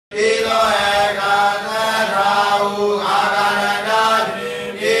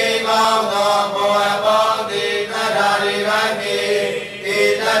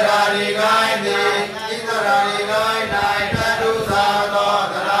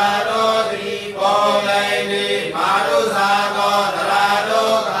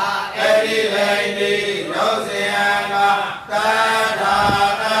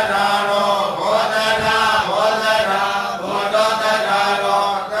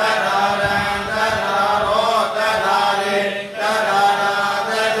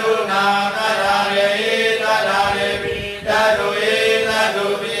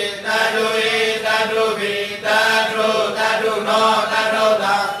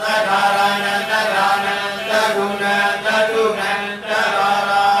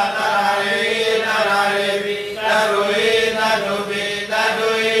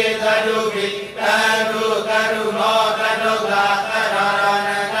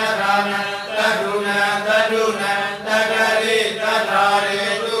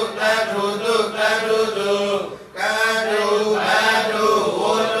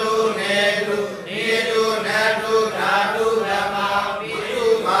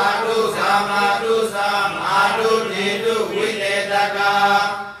tu vile taka.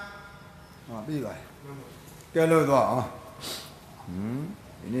 Đi vậy. Cái lôi đó.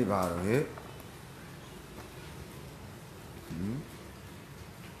 Ini baru ya.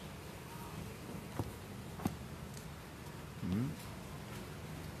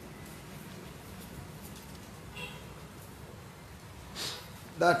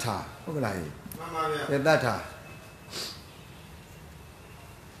 Data, apa lagi? Data.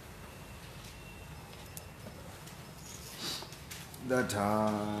 Data.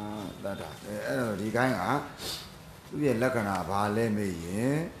 Di cái ngã. Bây giờ cái nào bà lên mấy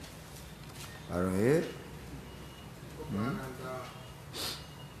gì? Rồi.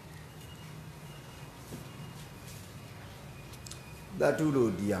 Datu lo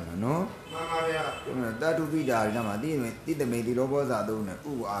dia mana? Datu bida ni nama di tempat di luar satu ni,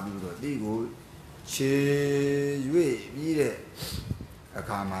 abi tu, di go, cewek bida,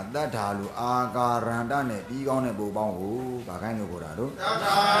 kama data lu agaran dan ni, di kau ni bobang ho, bagai ni korang tu.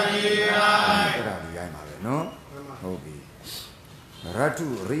 Data dia mana? No, okey. Ratu,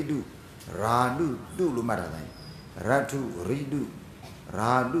 ridu, radu, tu lu mana ni? Ratu, ridu,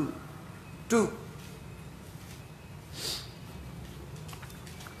 radu, tu.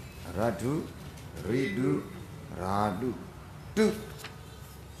 Radu, ridu, radu, tu.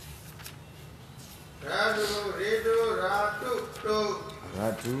 Radu, ridu, radu, tu.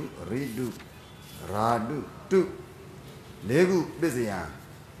 Radu, ridu, radu, tu. Legu bisaya,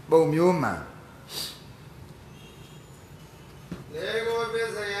 bau mioma. Legu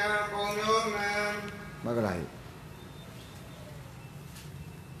bisaya, bau mioma. Magalai.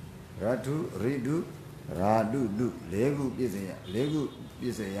 Radu, ridu, radu, tu. Legu bisaya,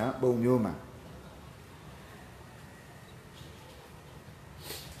 bau mioma.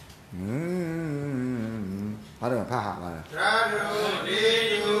 Ada apa hal? Radu,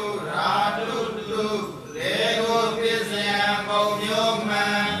 ridu, radu, tu. Legu bisaya, bau mioma.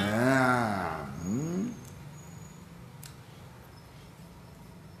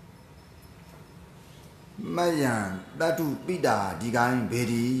 Mayan, datu pida digain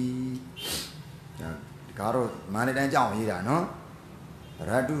beri. Kalau mana dan jauh ni dah, no?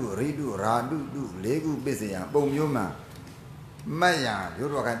 Radu, ridu, radu, tu. Legu bisaya, bau mioma. Mayan,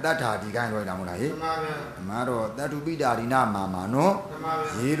 jodoh kan data digain kau dah mulai. Maro datu pida di nama mano.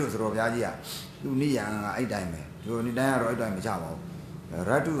 Hidup serob jadi ya. Tu ni yang ai dah me. Tu ni dah yang ai dah me cakap.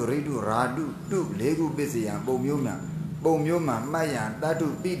 Radu, ridu, radu, tu. Legu bisaya, bau mioma. Bau mioma mayan datu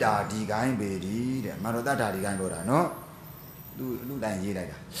pida digain beri. Maro data digain kau dah, no? Tu dah yang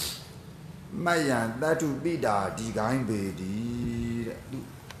dah. Mayan datu pida digain beri. Tu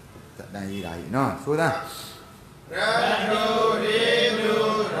dah yang dah, no? Sudah. Radu,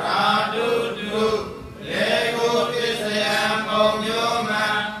 ridu, radu, tu. Legu bisaya, bau mioma.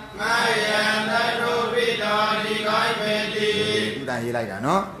 Mayan datu pida digain beri. Tu dah yang dah,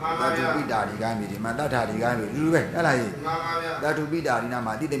 no? Datu pida digain beri. Mana data digain beri. Dulu kan, dah lagi. Datu pida di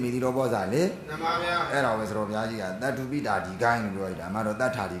nama di tempat di luar sana. Era wes rob jadi kan. Datu pida digain beri. Maro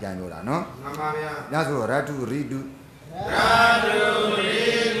data digain beri, no? Ya so radu, ridu. Radu,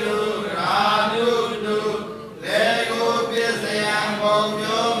 ridu, radu, tu. Legu bisaya, bau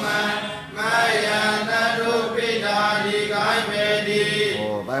mioma. Mayan datu pida digain beri.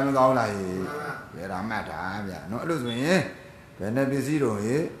 Oh, baik macam lagi. Era mata, ya. No, lu sebenarnya. Kena besi doh,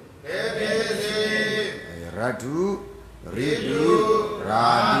 Radu, ridu,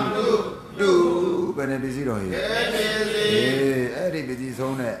 radu, tu. Kena besi doh, Ada besi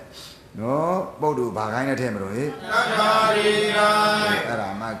soalnya. No, bodoh bagai nak tem doh,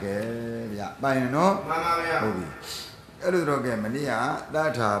 Era make, ya. Baik no. Oke. Ada tu orang ni ya,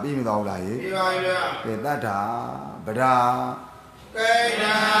 data bimi tahu lagi. Data, bera.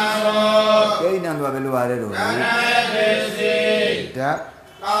 Kainan dua belu ada doh. Dah.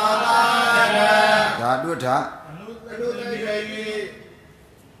 Dah dua dah.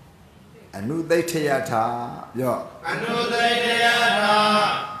 Anu day thaya tha, yo. Anu day thaya tha.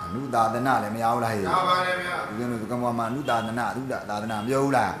 Anu dadana le maya ula he. Jadi tu kamu ama anu dadana, dadana maya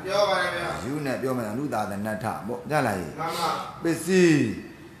ula. You ne pyo me anu dadana tha, bo jala he. Besi.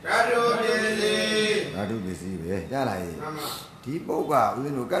 Kadu besi be, jala he. Di bawah,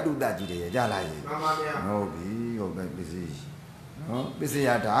 you kadu daji de, jala he. No bi, go besi. No besi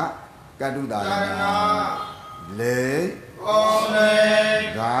ada, kadu dadana. Le.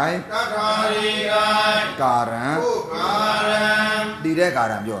 Gai. Karan. Di dek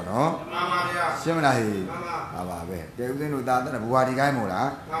karan jo no. Siapa lagi? Apa be? Dia udah nu dah dah buat di gai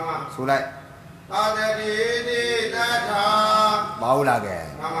mula. Sulai. Bau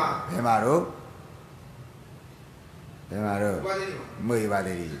lagi. Bemaru. Bemaru. Mui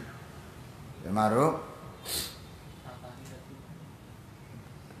badiri. Bemaru.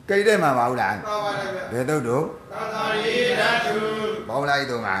 cây đây mà bảo là về tôi đủ bảo lại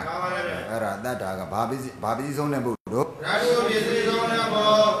tôi mà ra ta trả cả bà bị sống lên bụng đủ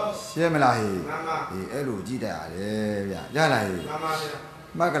xem là thì ấy đủ chi đã để ra là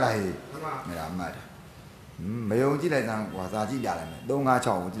mà cái này mày làm mà mấy ông chỉ lại rằng quả ra chỉ trả lại đông nga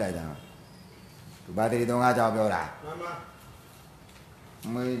chầu chỉ lại rằng tụi ba thì đông nga chầu bao là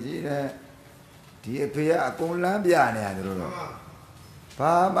mấy chỉ là thì phía cũng làm bia này rồi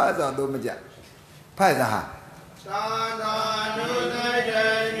ba ba giờ tôi mới chạy phải ra hả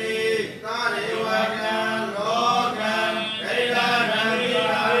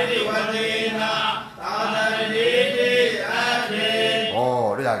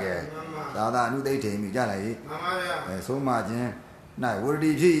ồ đây là kìa ta nu đây thì mình ra lại số mà chứ này vô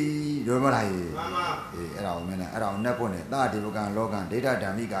đi thì rồi mà này ở đâu mình ở đâu nắp này ta thì vô can lo can để ra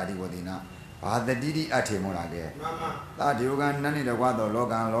đam cả đi vô thì na bà ta đi ở thêm một là kìa ta thì vô can nãy giờ qua đó lo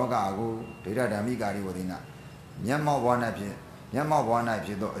cả cô để ra đam cả đi vô thì na nhắm mau vào này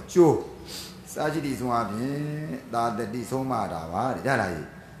thì đó chú sao chỉ đi xuống à thì ta đi số mà đã vào để ra lại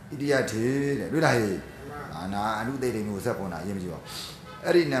đi ở thì để đối lại na nu đây thì mua sắp còn lại gì chưa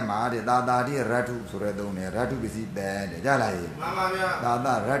ấy đi nè mà để ta đi ra thu số rồi đâu nè ra thu cái gì để ra lại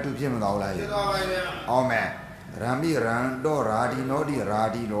ta ra thu thêm một đầu lại ô mẹ làm đi làm đó ra đi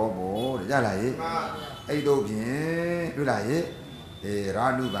nó bố để ra lại ấy đâu thì đối lại để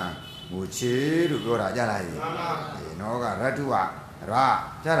ra nu bằng một chế được rồi ra lại nó cả ra thu à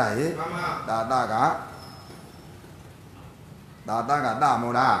ra lại ta ta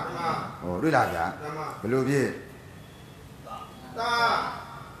một là ồ đối lại cả belum biết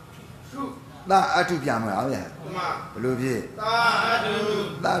ta ở chỗ nhà mà ở vậy belum biết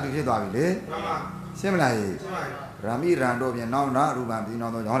ta được biết toàn biết xem lại làm gì làm đồ biển nó rùa bám thì nó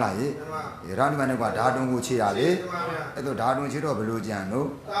nhỏ lại làm gì mà nó đá đông ngô chi ra đấy cái đồ đá đông chi đó belum chán đâu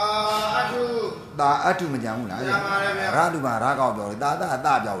ta ở chỗ mình chẳng muốn lại làm gì mà ra cao rồi ta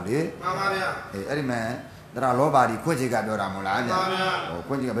cao đấy ấy đi mà ta lo bà đi quên gì cả đồ làm một lá vậy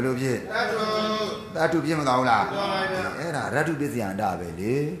quên gì cả belum biết ta chụp biết mà đâu là ấy là ra chụp biết gì anh đã về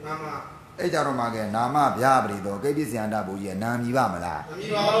đấy ấy cho nó mà cái nam à bia bì đó cái biết gì anh đã bố gì nam gì ba mà là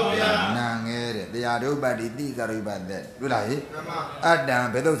nam nghe đấy bây giờ đâu bà đi đi ra rồi bà đấy đúng là ấy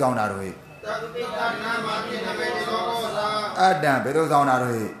Adam biết đâu sao nào rồi Adam biết đâu sao nào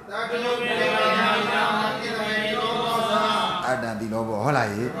rồi Adam đi nó bỏ hết lại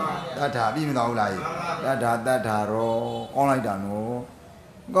ta thả đi mà đâu lại ta thả rồi con lại đàn nó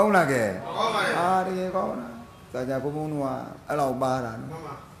con là kìa đi con ta cha cũng muốn mua ở lâu ba là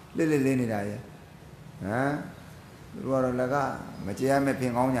lên này này hả rồi là cái mà chị em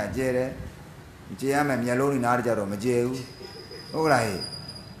phiền ông nhà chơi đấy chị em nhà lô đi nào đi chợ rồi mà chơi lúc này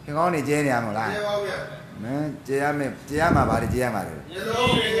phiền ông này chơi này mà lại chị em mà bà đi chị em mà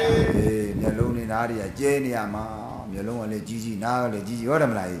nhà lô đi nào đi chơi này mà nhà lô là gì nào là gì ở đâu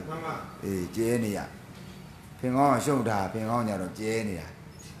mà lại chơi này à phiền ông sâu đà phiền ông nhà rồi chơi này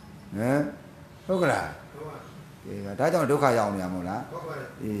à lúc là đã cho nó khai giàu nhà một lá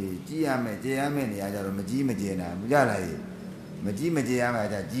chị em này giờ rồi mà chị mà chị này bây giờ này mà chị em là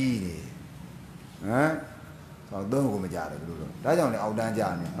chả chi này hả sao đơn của mình trả được rồi đã cho này ông đang trả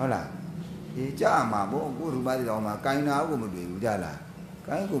này nó là thì cha mà bố của tụi bay thì mà cái nào của mình bị bây giờ là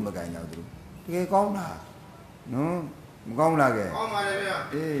cái của mình cái nhau tụi cái con là nó con là kìa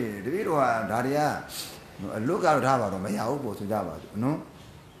để biết rồi đã đi à lúc nào ra vào rồi mấy áo của chúng ta vào nó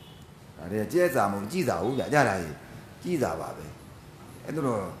để chế giả một chi giả uống giả này chi giả vào vậy ấy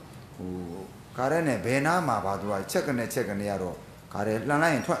đó cái này về nào mà vào rồi check cái này rồi cái này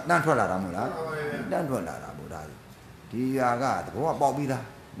lại đang thoát là làm rồi đang thoát là làm rồi thì cái đó bao bì ra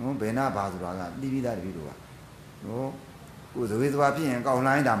nó về nào vào rồi đi đi ra đi rồi nó cứ rồi bây giờ phiền cao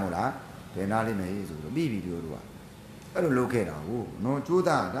lại làm rồi về nào lên này rồi bì rồi ấy là ok đâu nó chú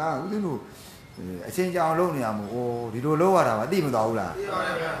ta đã cái nó trên giao lâu này mà thì đồ lâu à đi một đầu là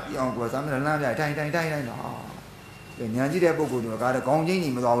đi ông của sáng mình làm lại thay nó cái nhà chỉ đẹp bố của chúng ta con chính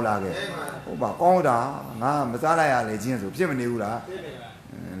gì mà đầu là cái ông bảo con đó mà ra lại à lấy tiền rồi biết mình yêu là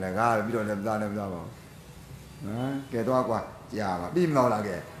cái biết rồi làm ra bảo cái đó qua già mà đi một đầu là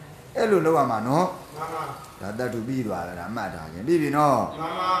cái ấy luôn lâu mà nó đã được biết rồi là mà đã cái đi nó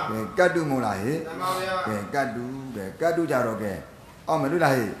cái cắt đu một lại cái cắt đu chả rồi cái ông mình lúc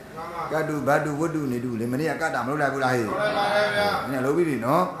này cái đu ba đu vớt đu này đu lên mình này cái đầm lúc này lúc này nhà lâu biết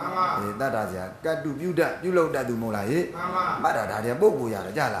nó thì ta đã gì cái đu biu lâu đã đu một lại bắt đã thì bố của nhà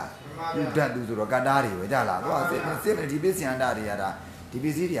là chả là biu đã đu rồi cái đá thì phải chả là đó xếp này thì biết xem đá thì là thì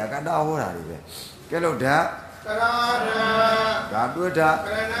biết gì thì cái đá hoa là thì cái lâu đã đá đuôi đã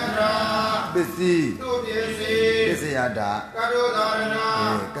biết gì Pisayada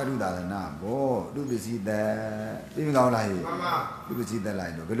Kadudana Bo Dubisi there even though like Dubisi the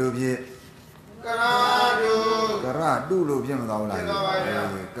light Belubi Kara do look him without like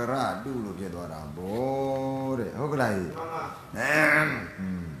Kara do look at what I'm bored Hoglai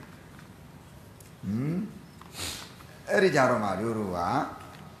Erijaroma Durua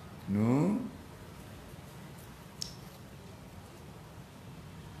No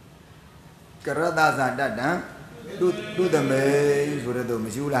Karada Zadada do the maze for the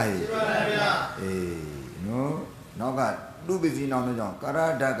Mishulai. No, no, God, do busy on the John.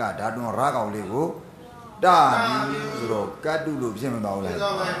 Karadaga, Dadon Raga Lego, Da, Kadu Lubs him about like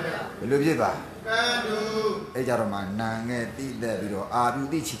Lubiba. Ejaroman, Nang, the video, you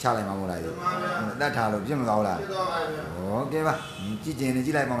did Chichala Mamulai. That how of Jim Gaula. Okay, Chichen,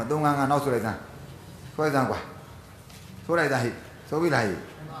 Gila Mama, don't hang an also like that. For example, so like that, so will I.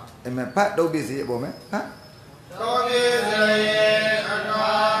 And my pat don't be see woman, huh?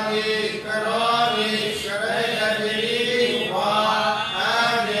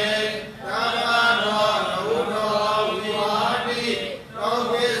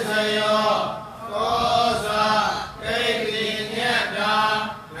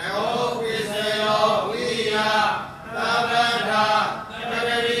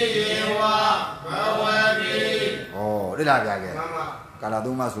 Oh, they like that.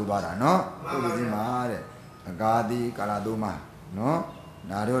 Kaladuma Subara, no? Gadi Kaladuma, no?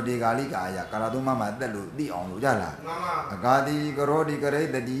 Naro di Galika, Kaladuma Madalu, di on Lujala. Gadi Garodi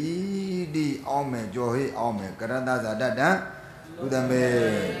Gare, the di Ome, Johi Ome, Karada Zadada,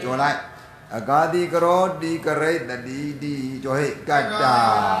 Udame, Jolai. Gadi Garodi Gare, the di Johi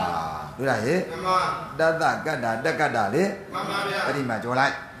Gada. Do I hear? Dada Gada, Dakadale, Adima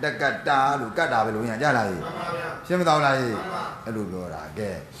Jolai, Dakada, Lucada, Luina Jalai. Shimdalai, Eludora,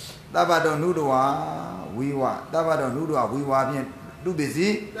 gay. Tabado Nudua, we were, Tabado Nudua, we were too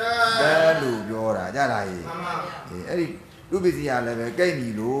busy. Belu Yora, Jalai. Eric, too busy, I never gave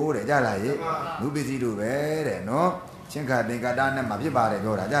me low, Jalai. Too busy to wear, no? Chinka, they got done, my Pibare,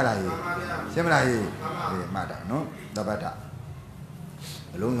 Yora, Jalai. Shimlai, Mata, no? Tabata.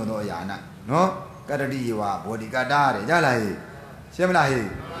 Alone no Yana, no? Kadadiwa, Bodigada, Jalai. Shimlai.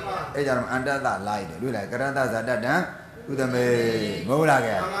 Ejaram under that light, do like Karada Zadada, to the May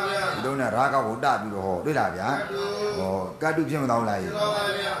Molaga. You don't have Raka would die before, do like ya? Oh, Kadu Jim down like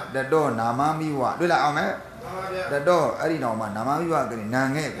the door, Namami, what? Do like Ame? The door, I know, man, Namami,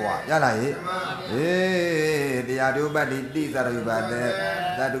 Nange, Yalai. Eh, the Adu Badi, these are you bad there.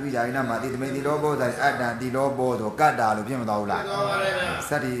 That we are in a madi, the Lobo, that Adna, the Lobo, or Kada, Jim down like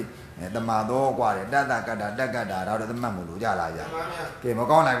Sati. The Mado, Dada, Dagada, out of the Mamulu, Jalaya. Came a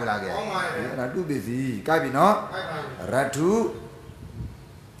gone like again. Too busy. Cabino, Ratu,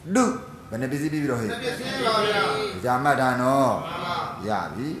 do. When a busy people here. Jamadano,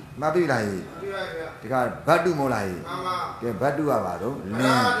 Yabi, Mabilai. Badu Molai. Badu Avado,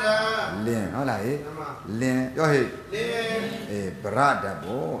 Lin, Olai, Lin, your head. A brada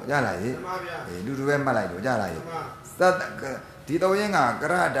bo, Jalai, a Ludu Malayo, Jalai. Tito Yanga,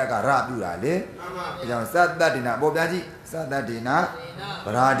 Karadaga Rabula, Sadadina, Bobaji, Sadadina,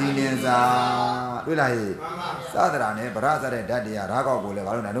 Bradinza, Wilai, Sadarane, Braza, Daddy, Rago,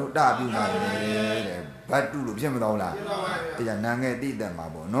 no, Dabu, Batu, Jimola, Tijananga did them,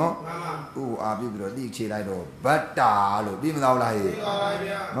 no? Who are people of Dick Chilado, Bata, Bimala,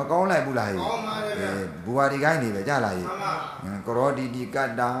 Macola Bulai, Buarigani, Jalai, Corodi di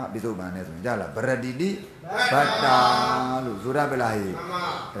Gada, Bizuban, Jala, Bradidi, Bata, Zurabelai,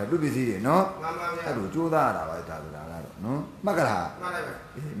 do busy, no? I do Juda, no? Magala,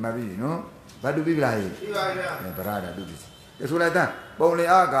 Mabi, no? Badu Biblai, Parada do this. It's like that. Bonely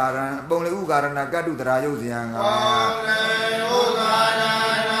Agar, Bonely Ugar, and Agadu the Rayos young.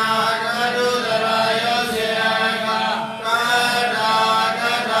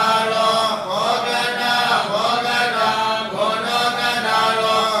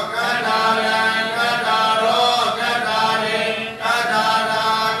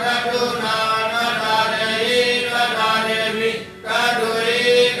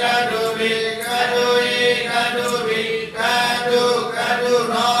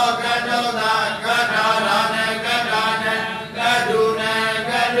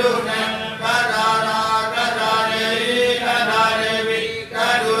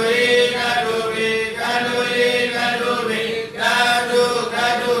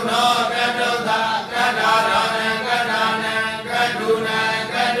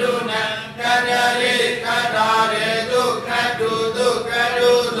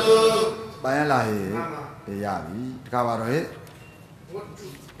 Yabi, cover it.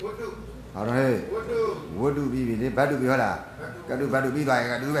 好了嘿，我都比比你白都比好了，个都白都比多一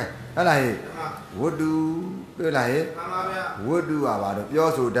个都呗，好了嘿，我都对了嘿，我都啊话都表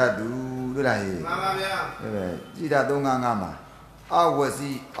述得都对了嘿，对不对？记得都啱啱嘛。啊，我是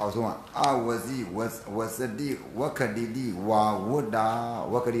好说啊，啊，我是的，我可的我的，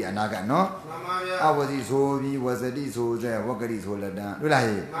我可的那个喏，啊，我是说的，我是的说在，我可的说了的，对啦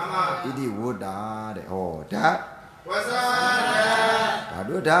嘿，一的我的的哦，的，我是的，啊，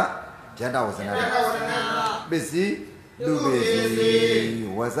对的，见到我是那的，不是，都不是，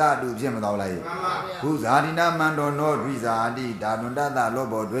我啥都见不到了嘿，不是啊，你那蛮多孬追啥的，大东大大萝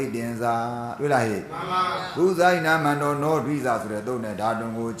卜追点啥，对啦嘿。不在那蛮多孬追啥子的都呢，大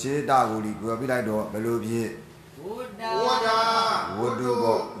东我去大屋里过不来多，不路皮，我都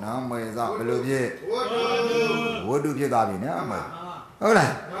过，那没啥不路皮，我都皮大皮呢没，好了，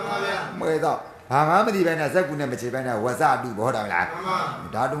没啥，爸妈没地方呢，在姑娘没去边呢，我啥都不好的啦，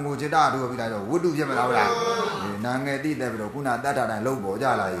大东我去大都不来多，我都皮没到啦，那个地带不着，姑娘大大的老婆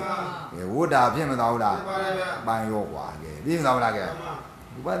家来，我大皮没到啦，半月花个，皮没到啦个，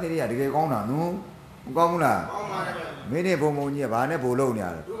我把这里啊这个讲了喏。ကောင်းဘူးလားမင်းနဲ့ဘုံဘုံကြီးကဘာနဲ့ပို့လို့နေရ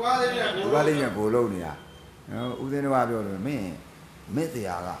လဲသူကလေးနဲ့ပို့လို့နေရဦးစင်းတို့ကပြောလို့မင်းဆ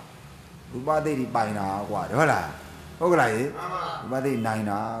ရာကရူပသိတိပိုင်တာကွာဟုတ်လားဟုတ်ကလားရေရူပသိနိုင်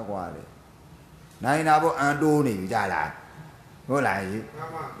တာကွာလေနိုင်တာပေါ့အန်တိုးနေပြီကြလားဟုတ်လားရေ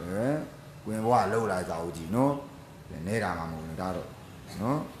ကွင်ဘွားလှုပ်လာစာအုပ်ကြီးနော်နေတာမှမဟုတ်ဘူးဒါတော့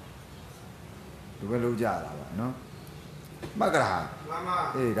နော်ဒီဘက်လှုပ်ကြတာပါနော်မှတ်ကြလား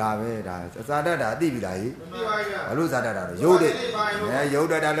အေးဒါပဲဒါစာတတ်တာသိပြီလားဟိဘာလို့စာတတ်တာတော့ရုပ်တဲ့ရုပ်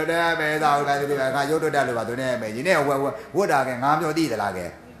တတ်တာလို့တည်းပဲသာဟုတ်လားဒီကရုပ်တတ်တာလို့ပါသူနဲ့ပဲဒီနဲ့ဝတ်တာကငါပြောသိသလားကဲ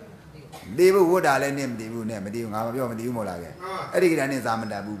သိဘူးဝတ်တာလည်းနဲ့မသိဘူးနဲ့မသိဘူးငါမပြောမသိဘူးမို့လားကဲအဲ့ဒီကတည်းကနဲ့စာမ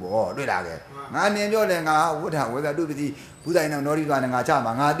တတ်ဘူးပေါ့တွေ့လားကဲငါနင်ပြောတယ်ငါဝတ်တာဝတ်တာသူပစီဘူးဆိုင်တော့နော်ဒီသွားနေငါချ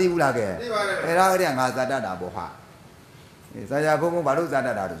မှာငါသိဘူးလားကဲအဲ့ဒါကတည်းကငါစာတတ်တာပေါ့ဟာစာရဖုံဖုံဘာလို့စာတ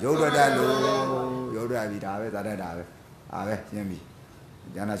တ်တာတော့ရုပ်တတ်လို့ရုပ်တတ်ပြီဒါပဲစာတတ်တာပဲအားပဲရှင်းပြီ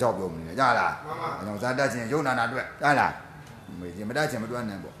ကျန်တာချောက်ပြောမနေနဲ့ကြားလားအဲကြောင့်ဇာတချင်းယုံနာနာတွေ့ကြားလားမေးချင်းမတတ်ချင်းမတွက်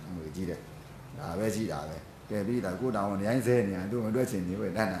နဲ့ပေါ့မေးကြည့်တယ်ဒါပဲရှိတာပဲကဲပြီးတာကိုတောင်ဝန်ရိုင်းဆဲနေရသူမတွက်ချင်းနေပဲ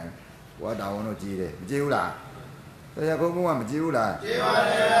တတ်နိုင်ကိုတောင်ဝန်တော့ကြည်တယ်မကြည်ဘူးလားတရားခုံကမကြည်ဘူးလားကြည်ပါ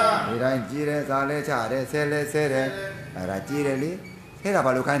တယ်ဒီတိုင်းကြည်တယ်ဇာလဲချတယ်ဆဲလဲဆဲတယ်အဲဒါကြည်တယ်လေဆဲတာ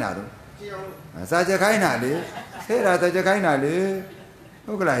ဘာလို့ခိုင်းတာတော့ကြည်အောင်ဇာချက်ခိုင်းတာလေဆဲတာဇာချက်ခိုင်းတာလေ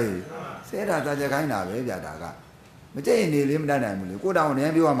ဟုတ်ကလားဆဲတာဇာချက်ခိုင်းတာပဲဗျာဒါကမကြိတ်နေလေးမတတ်နိုင်ဘူးလေကိုတောင်န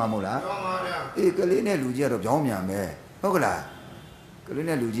ည်းပြောရမှာမဟုတ်လားပြောပါဗျာအေးကလေးနဲ့လူကြီးကတော့ပြောင်းမြန်ပဲဟုတ်ကလားကလေး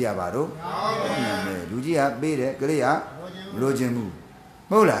နဲ့လူကြီးကဘာတော့ပြောင်းမြန်ပဲလူကြီးကပေးတယ်ကလေးကမလိုချင်ဘူး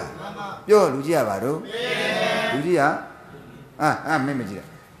မဟုတ်လားပြောလူကြီးကဘာတော့လူကြီးကမင်းမကြည့်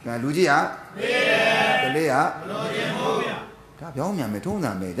တယ်လူကြီးကပေးတယ်ကလေးကမလိုချင်ဘူးဗျာဒါပြောင်းမြန်ပဲထုံး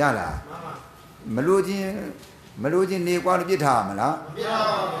စံပဲကြားလားမလိုချင်နေကွာလို့ပြစ်ထားမလား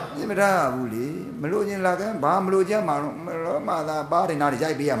ပြစ်မထားဘူးလေမလို့ချင်းလာခဲ့ဘာမလို့ချင်းမှာတော့မှသာပါးတယ်နား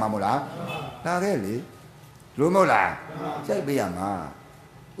ရိုက်ပေးရမှာမဟုတ်လားလာခဲ့လေလို့မဟုတ်လားရိုက်ပေးရမှာ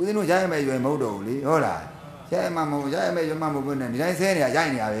ဦးဇင်းတို့ရိုက်မယ်ရွယ်မဟုတ်တော့ဘူးလေဟုတ်လားရိုက်မှမဟုတ်ရိုက်မယ်ရွယ်မှမဟုတ်ဘူးနဲ့ဒီတိုင်းဆဲနေရရိုက်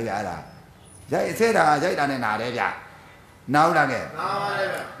နေရပဲဗျာအဲ့ဒါရိုက်ဆဲတာရိုက်တာနဲ့နာတယ်ဗျာနားဟုတ်လားကဲနားပါတယ်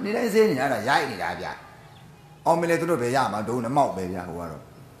ဗျာဒီတိုင်းဆဲနေရတာရိုက်နေတာဗျာအောင်မလဲသူတို့ပဲရမှာဒုံနဲ့မောက်ပဲဗျာဟိုကတော့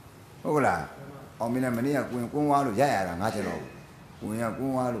ဟုတ်ကလားအောင်မင်းလည်းမနေ့ကကွင်းဝါလို့ရိုက်ရတာငါချက်တော့ကွင်းကကွ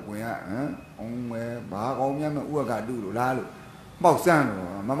င်းဝါလို့ကွင်းကအောင်မဲဘာကောင်းမြတ်မဲ့ဥက္ကတုလို့လားလို့မောက်စမ်းလို့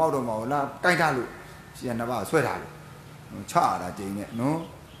မမောက်တော့မဟုတ်လားတိုက်ထားလို့ရှင်နှစ်ပါးဆွဲထားလို့ချရတာကျင်းနဲ့နော်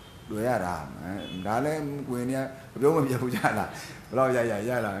တွေ့ရတာဒါလည်းကွင်းเนี่ยပြောမပြဘူးကြလားဘယ်တော့ရို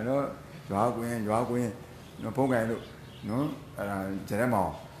က်လာနော်ရွာကွင်းနော်ဖုံးကန်လို့နော်အဲ့ဒါကျတဲ့မော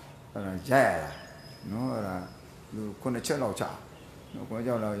င်အဲ့ဒါရိုက်ရတာနော်အဲ့ဒါလူ9ချက်လောက်ချနော်9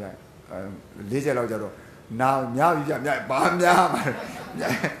ချက်လောက်ရိုက်4ချက်လောက်ကြတော့နာများပြီဗျဘာများမှာ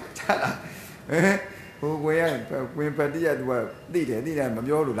ချလာဟိုကွင်းပတိရသူကသိတယ်မ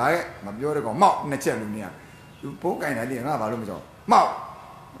ပြောလို့လာခဲ့မပြောတဲ့ကောင်မောက်2ချက်လို့နေရသူဖုံးကင်တယ်လေငါဘာလို့မကြောက်မောက်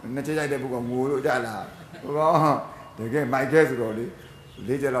2ချက်ရိုက်တဲ့ဘုကငိုလို့ကြလာဟိုကောင်တကယ်မိုက်ခဲဆိုတော့လေ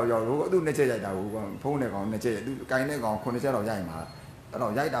4ချက်လောက်ရောက်လို့သူ2ချက်ရိုက်တာဟိုကောင်ဖုံးတဲ့ကောင်2ချက်သူကင်တဲ့ကောင်9ချက်လောက်ရိုက်မှာအဲ့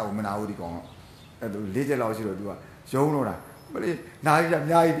တော့ရိုက်တာကိုမနာဘူးဒီကောင်အဲ့သူ4ချက်လောက်ရှိတော့သူကရုံးတော့တာမလေးနားကြီးအ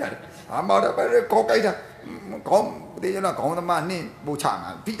များကြီးပြတယ်အမောက်တော့ပဲကောက်ကြိုက်တာကောင်းတေးရတော့ခေါင်းသမားနှင်းပို့ချမှာ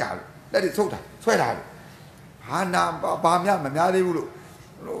ဖိတာလို့လက်တွေဆုပ်တာဆွဲတာလို့ဟာနာဘာများမများသေးဘူးလို့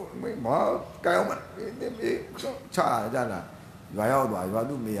မောကောင်းမချာကြလားရွာရောက်သွားရွာ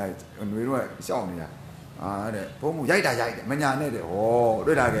သူ့မေရຫນွေတော့ရှောက်နေတာတဲ့ဘုံမူရိုက်တာမညာနဲ့တဲ့ဟော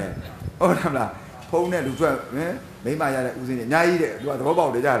တွေ့တာကဲဟုတ်တယ်မလားဖုံးနဲ့လူထွက်မိမရတဲ့ဦးစင်းကြီးအများကြီးတဲ့သူကသဘောပေါ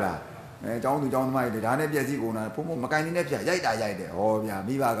က်တယ်ကြလားကျောင်းသူကျောင်းသမားတွေဒါနဲ့ပြည့်စည်ကုန်တာဖုံးမကိုင်းနေတဲ့ပြရိုက်တယ်ဟောဗျာ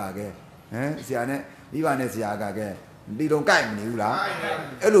မိဘကကဲ ဆရာနဲ့မိဘနဲ့ဆရာကဒီတော့ကြိုက်မနေဘူးလား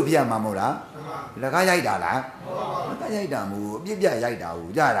အဲ့လိုပြရမှာမဟုတ်လားလက်ကားရိုက်တာလားလက်ကားရိုက်တာမဟုတ်အပြစ်ပြရိုက်တာဟု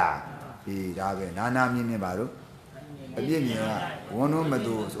တ်ကြတာဒီဒါပဲနာနာမြင်းမြင်းပါတော့အပြစ်မြင်ကဝန်းတော့မ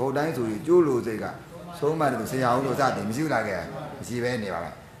တူဟိုတိုင်းဆိုရင်ကျိုးလို့စိတ်ကသုံးမှတယ်ဆရာဦးလို့စတယ်မရှိဘူးလားကဲမရှိပဲနေပါ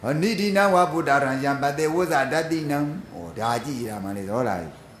လားဟောနိဒိနဝဗုဒ္ဓရံယံပတေဝဇ္ဇတတိနံဟောဒါကြည့်ရမှလေသောလား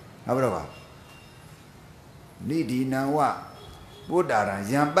ဟုတ်ပါတော့ပါနိဒိနဝဗုဒ္ဓရံ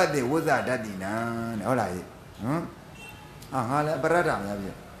ယံပတေဝဇ္ဇတတိနံဟုတ်လားဟမ်ငါလည်းပရဒ္ဒများပြ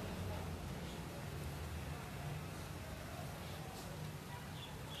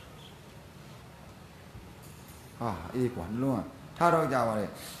အေးကွာနှလုံးကထားတော့ကြပါလေ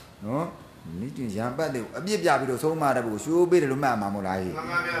နော်နိတိရံပတ်တယ်အပြစ်ပြပြီးတော့ဆုံးမတဲ့ဘူးရှိုးပေးတယ်လို့မှတ်မှာမဟုတ်လားဟဲ့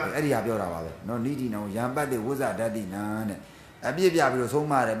အဲ့ဒီဟာပြောတာပါပဲနော်နိတိနောရံပတ်တယ်ဝဇ္ဇဓာတိနံတဲ့အပြစ်ပြပြီးတော့ဆုံး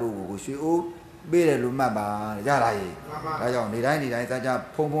မတဲ့ဘူးကိုရွှေအိုးပေးတယ်လို့မှတ်ပါကြလားဟဲ့ဒါကြောင့်နေတိုင်းစကြ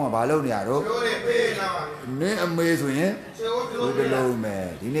ဖုံကဘာလုပ်နေရတော့ရှိုးတွေပေးလာပါနင်းအမေဆိုရင်ရှိုးတလုံးမယ်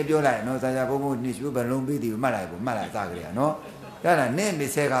ဒီနေ့ပြောလိုက်နော်စကြဖုံနိရှိုးဘယ်လုံးပေးတယ်မှတ်လိုက်ပေါ့မှတ်လိုက်အစကလေးကနော်ဒါကနင်းမေ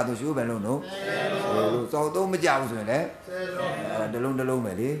ဆဲကားသူရှိုးဘယ်လုံးနော်လို့စောက်သုံးမကြဘူးဆိုရင်လည်းတလုံး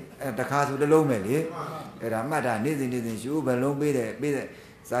ပဲလေတခါဆိုတလုံးပဲလေအဲ့ဒါမှတ်တာနေ့စဉ်ရှိုးဘယ်လုံးပေးတယ်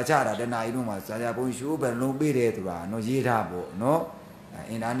စာချတာတနာရီလုံးမှာစာချပုံရှိုးဘယ်လုံးပေးတယ်ဆိုတာနော်ရေးထားပေါ့နော်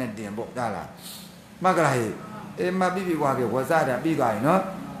အင်တာနက်တင်ပေါ့ဒါလားမှတ်ကြလားဟဲ့မှတ်ပြီးွားခဲ့ဝဇ္ဇတာပြီးသွားပြီနော်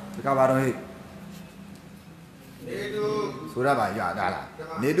ဒီကဘာတော့ဟဲ့နေတုဆိုရပါရဒါလား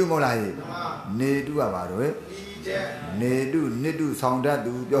နေတုမဟုတ်လားဟဲ့နေတုကဘာတော့ဟဲ့နေတုနှစ်တုဆောင်တတ်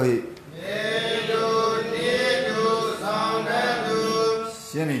သူပြောဟဲ့နေတုဆောင်တတ်သူ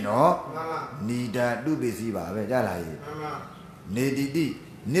ရှင်းပြီနော်နိဒာတုပစ္စည်းပါပဲကြားလားဟဲ့နေတိတိ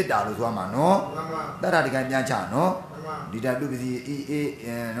နှစ်တာလို့ဆိုမှာနော်တတ္တဒီကံပြန်ချနော်နိဒာတုပစ္စည်း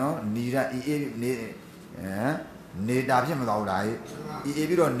နော်နိဒာနေတာဖြစ်မသွားဘူးလားဟဲ့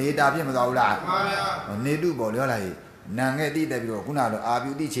ပြီးတော့နေတာဖြစ်မသွားဘူးလားနေတုပေါ့ပြောလားဟဲ့နာငဲ့တိတက်ပြီးတော့ခုနကတော့အာ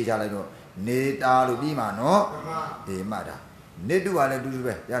ပြုတိခြေချလိုက်တော့နေတာလို့ပြီးမှာနော်မှတ်တာနေတုကလည်းတူတူ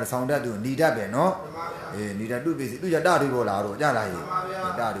ပဲရဆောင်တတ်သူဏိဒတ်ပဲနော်ဏိဒတ်တုပစ္စည်းသူရတတွေပေါ်လာတော့ကြားလားဟဲ့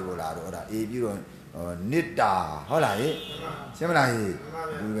တတွေပေါ်လာတော့အဲ့ဒါပြီးတော့နိတ္တာဟုတ်လားဟဲ့ရှင်းမလားဟဲ့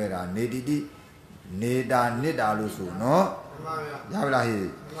ဒီပဲဒါနေတိတိနေတာနိတ္တာလို့ဆိုနော်ရပါလားဟဲ့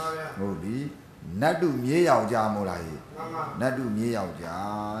ဟုတ်ပြီနတ်တုမြေးယောက်ျားမို့လားဟဲ့နတ်တုမြေးယော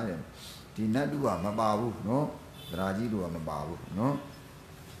က်ျားတဲ့ဒီနတ်တုကမပါဘူးနော်သရာကြီးတို့ကမပါဘူးနော်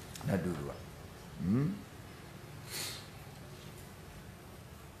နတ်တုတို့က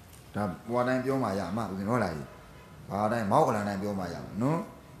ဒါဘွာတိုင်းပြောမှရမှာဦးဇင်းဟုတ်လားဟဲ့ဘာတိုင်းမောက်ကလန်တိုင်းပြောမှရမှာနော်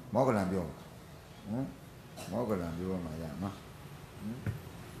မောက်ကလန်ပြောမောက်ကလန်ပြောမှရမှာ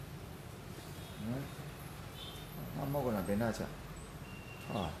မောက်ကလန်ဘယ်နာချ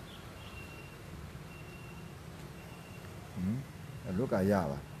လုကရ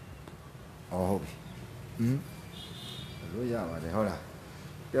ပါဟုတ်ပြီလို့ရပါတယ်ဟုတ်လား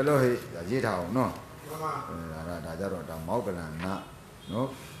ကြလို့ဟဲ့ရေးထားအောင်နော်ဒါကြတော့ဒါမောက်ကလန်နာနော်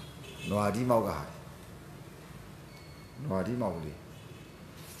နွားဒီမောက်ကဟာနွားဒီမောက်ကလေး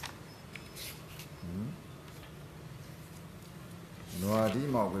နွားဒီ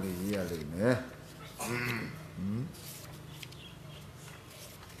မောက်ကလေးရေးရလိမ့်မယ်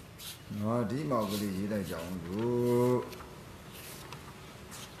နွားဒီမောက်ကလေးရေးလိုက်ကြအောင်လို့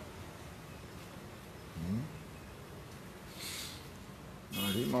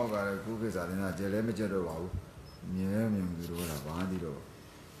ဒီမောက်ကလည်းခုကိစ္စတင်တာကျဲလဲမကျက်တော့ပါဘူးမြဲမြင်သူတို့ကဘာသိတော့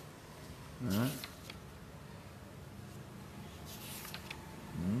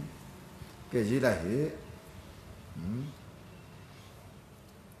ကဲရေးလိုက်ဟဲ့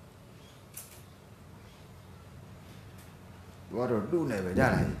ဘာတော့တူနေပဲ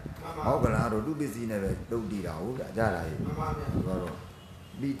ကြားလားဟောကလားတော့တူပစ္စည်းနဲ့ပဲတုတ်တီတာဟုတ်လားကြားလားဟဲ့ဘာတော့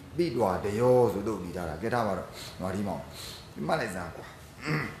ပြီးတော်တရောဆိုတုတ်တီတာကဲထားပါတော့ငါဒီမောင်မှတ်လိုက်စမ်းကွာ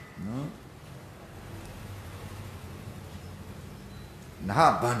နော်နဟ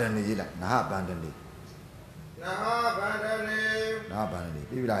ဗန္ဒနေရေးလိုက်နဟဗန္ဒနေ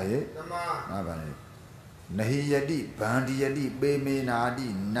ပြီးပြီလားဟဲ့နဟဗန္ဒနေနဟိယတိဗန္ဒီယတိပေမေနာတိ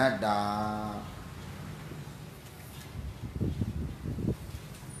နတ္တာ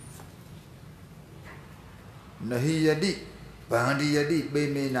နဟိယတိဗန္ဒီယတိပေ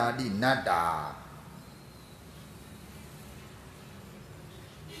မေနာတိနတ္တာ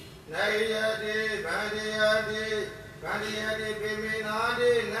နဟိယတိဗန္ဒီယတိပေမေနာ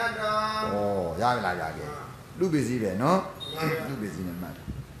တိနတ္တာရပြီလားရခဲ့လူပစ္စည်းပဲနော်လူပစ္စည်းနဲ့မှတ်တာ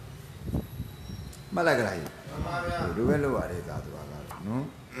မှတ်လိုက်ကြလားဟဲ့ဒီပဲလောက်ရတယ်သာသူကနော်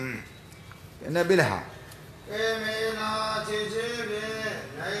အဲ့ပြလားပေမေနာချေချေဖြင့်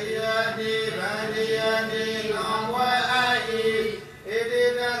နဟိယတိဗန္ဒီယတိလောဝဲအိဣတိ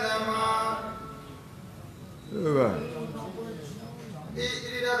တသမ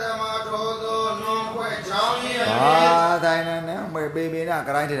တိုင်းနဲ့မေပေပေနာက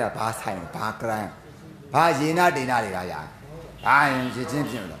ရိုင်းတဲ့ဘာဆိုင်ဘာကရိုင်းဘာရေနာဒေနာတွေကရာဘာရင်ရချင်း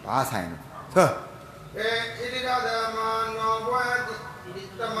ဖြစ်လို့ဘာဆိုင်ဟဲ့ဣတိရသမနောဘွယ်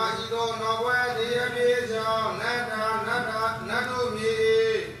တမဤသောနောဘွယ်ဒီအပြေဆောင်နတ္တနတ်တို့မြေ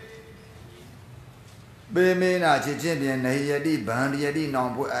ပေမေနာချစ်ချင်းပြင်နေယတိဗန္ဒီယတိနော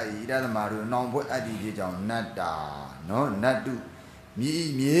င်ဘွယ်အဤရသမတို့နောင်ဘွယ်အတ္တိဖြစ်ကြောင်းနတ္တာနော်နတ်တု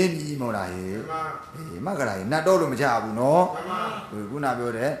မြေမော်လာဟေးမကလာဟေးနတ်တော့လို့မချဘူးနော်ခုန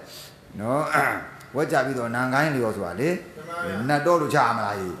ပြောတယ်နော်ဝက်ကြပြီးတော့နန်ကိုင်းလျော်ဆိုတာလေနတ်တော့လို့ချမ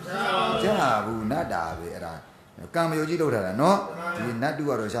လားဟေးချဘူးနတ်တာပဲအဲ့ဒါကံမယုတ်ကြီးလောက်ထားတာနော်ဒီနတ်တု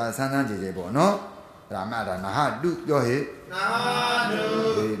ကတော့ရှာဆန်းဆန်းကြည်ကြည်ပေါ့နော်အဲ့ဒါမှတ်တာနာဟတုပြောဟေး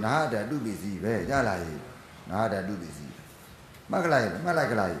နာဟတုပစ္စည်းပဲကြလားဟေးနာဟတုပစ္စည်းမကလာဟေးမှတ်လိုက်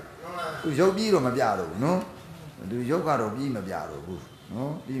ကလာဟေးသူရုပ်ပြီးတော့မပြတော့ဘူးနော်သူရုပ်ကတော့ပြီးမပြတော့ဘူး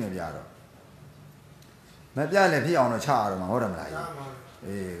နော်ပြီးမပြတော့မပြလည်းဖြစ်အောင်တော့ချရတော့မှာဟုတ်တယ်မလား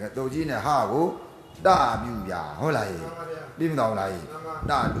အေးတုတ်ကြီးနဲ့ဟာကိုတပြူပြဟုတ်လားဟေးပြီးမတော်လားဟေး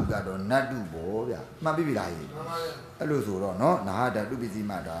တတုကတော့နတ်တုပေါ့ဗျမှတ်ပြီလားဟေးအဲ့လိုဆိုတော့နော်နာဟတတုပစ္စည်း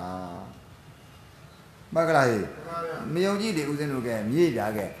မှတာမှတ်ကြလားဟေးမယုံကြည်တွေဥစဉ်တို့ကမြေပြ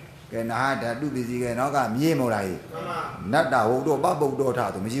ကဲနာဟတတုပစ္စည်းကနောက်ကမြေမို့လားဟေးနတ်တာဟုတ်တော့ပပုတ်တော်ထ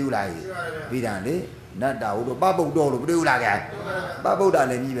ဆိုမရှိဘူးလားဟေးပြီးတယ်လေနတ်တာဟုတ်တော့ပပုတ်တော်လို့မတွေ့ဘူးလားကဲပပုတ်တာ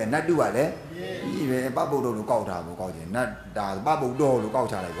လည်းကြီးပဲနတ်တုကလည်းကြီးပဲပပုတ်တော်လို့ကောက်တာပေါ့ကောက်ချင်နတ်တာပပုတ်တော်လို့ကောက်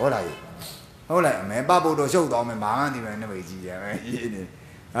ချလိုက်ဟုတ်လားဟေးဟုတ်လားအမေပပုတ်တော်ရှုပ်သွားမယ်မာန်းနေမယ်နမိတ်ကြီးတယ်ပဲရေးနေ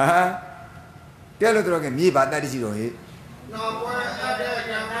ဟာကဲလို့တော့ကမြေဘာတတ်ရှိတော့ဟေးနောက်ပွဲအပ်တဲ့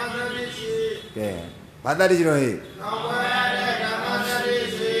ဓမ္မသတိရှိကဲဘာတတ်ရှိတော့ဟေးနောက်ပွဲအပ်တဲ့ဓမ္မသတိ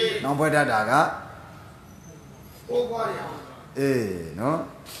ရှိနောက်ပွဲတတ်တာကပိုးပွားရအေးနော်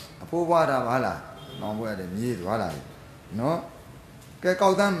အဖိုးပွားတာပါလားနောက်ပွဲတဲ့မြေသွားလာနော်ကဲကော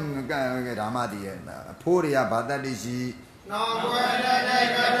က်တန်းကဲဓမ္မတည်ရဲ့အဖိုးတွေကဘာတတ်ရှိနောက်ပွဲတဲ့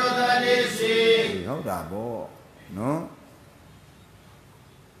ကတုသတိရှိဟုတ်တာပေါ့နော်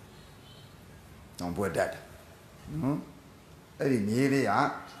နောက်ပွဲတတ်နော်အဲ့ဒီမြေလေးက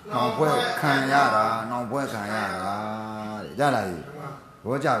နောက်ပွဲခံရတာနောက်ပွဲခံရတာတဲ့ကြလားကြီး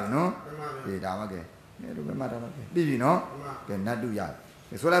ဘောကြပြီနော်ဒီဒါမှကဲတို့ပဲမှတ်တာတော့ပြီပြီနော်ကဲနတ်တုရ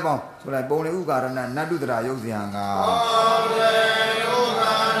တယ်ဆိုလိုက်ပေါင်းဆိုလိုက်ပုံလေဥကာရဏနတ်တုတရာယုတ်ဇံကဟောလေဥ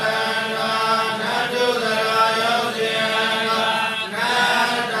ကာရဏနတ်တုတရာယုတ်ဇံ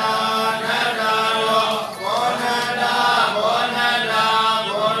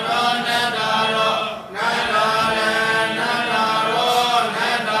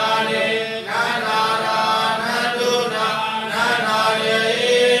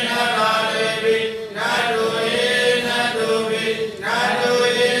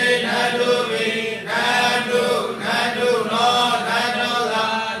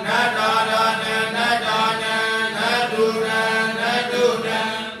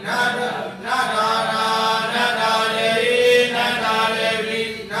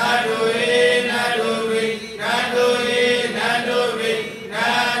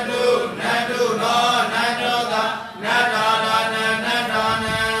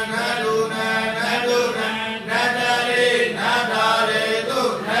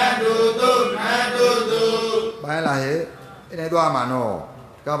သွားမှာနော်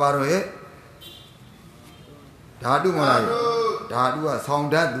ကဘာတော့ဟဲ့ဓာတုမလားဓာတုကဆောင်း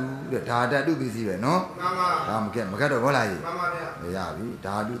ဓာတ်သူတဲ့ဓာတတုပစ္စည်းပဲနော်မှန်ပါဒါမကက်တော့ဟုတ်လားဟဲ့မှန်ပါဗျာရပြီ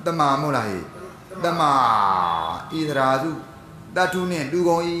ဓာတုတမမို့လားဟဲ့တမဣဒရာစုတတုနဲ့တူ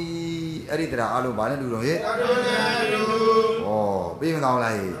ကုန်ဤအဲ့ဒီတရားအလုံးဗာနဲ့တူတော့ဟဲ့တတုနဲ့တူဩပြီးမသွား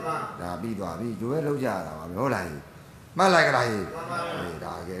လားဟဲ့ဒါပြီးသွားပြီဒီပဲလောက်ကြတာပါဟုတ်လားဟဲ့မှတ်လိုက်ကလားဟဲ့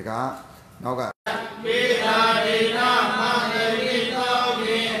ဒါကဲကနောက်ကပိသာဒေနာမသေတိသောဖြ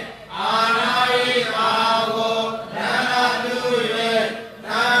င့်အာနာယိပါကိုဓမ္မတုရေ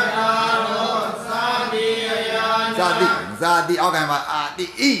သံဃာရောသာတိအယာဇာတိအောက်ခံပါအာတိ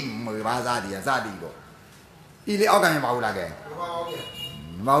ဣမဘာဇာတိဇာတိပေါ့ဤလေအောက်ခံပါဘူးလားကဲ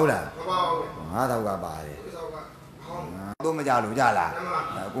မပါဘူးလားမပါဘူးငါးတော့ကပါတယ်တော့မကြလို့ကြလား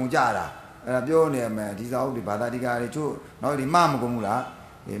အကုန်ကြတာအဲ့ဒါပြောနေမယ်ဒီစာအုပ်ဒီဘာသာတိကာတွေချို့နောက်ဒီမမကုန်ဘူးလား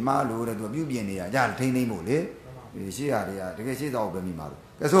ဒီမလို့တဲ့သူပြုတ်ပြင်နေတာကြထိန်းသိမ်းဖို့လေဒီရှေ့ဟာတွေကတကယ်ရှေ့စာအုပ်ပဲမိမှာလို့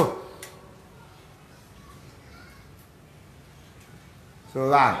ကဲဆို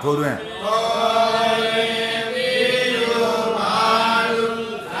ကထိုးတွင်းပ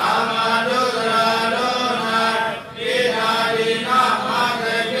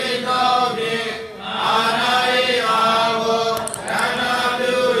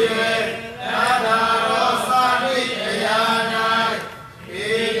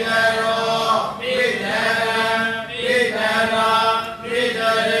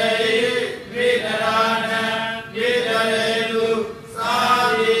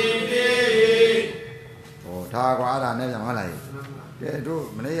တို့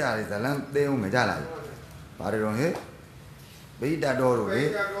မနေ့ကဇလန်းသိအောင်မကြလာဘူးဘာတွေတော့ဟဲ့ပိဋတ်တော်တို့လေ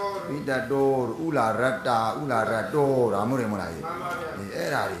ပိဋတ်တော်ဥလာရတ္တာဥလာရတ္တောဒါမို့တယ်မဟုတ်လားဟဲ့အဲ့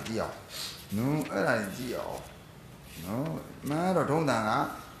ဒါတွေကြည့်အောင်နော်အဲ့ဒါတွေကြည့်အောင်နော်မှန်တော့ထုံးတန်က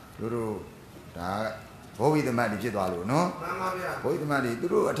တို့ဒါဘောဝိသမတ်တွေဖြစ်သွားလို့နော်မှန်ပါဗျာဘောဝိသမတ်တွေသူ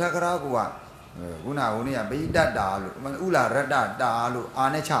တို့အထက်ကရာကိုကခုနကပိဋတ်တာလို့ဥလာရတ္တတာလို့အာ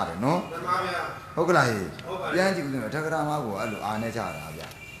နဲ့ချတယ်နော်မှန်ပါဗျာဟုတ်ကလားဟဲ့ပြန်ကြည့်ဦးဆိုအထက်ကရာမကိုအဲ့လိုအာနဲ့ချတာဗျာ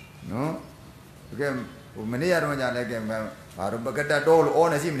နော်တကယ်မနေ့ကတော့ကြာလဲကဲဘာတော့ပကတတော်လို့အော်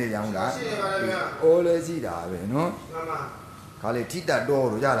နေရှိမနေကြဘူးလားရှိပါပါဗျာအော်လဲရှိတာပဲနော်မှန်ပါခါလေထိတတ်တော်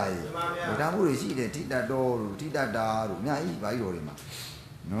လို့ရလာရေးဒါမှုတွေရှိတယ်ထိတတ်တော်လို့ထိတတ်တာလို့အများကြီးဘာကြီးတော်တွေမှာ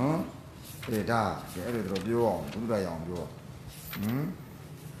နော်ဒါအဲ့လိုတော့ပြောအောင်ဘုရားရအောင်ပြော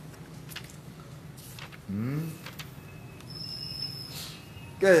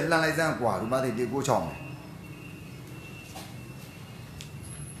ကဲလန်လိုက်စမ်းกว่าရူပသိတေကိုချောင်း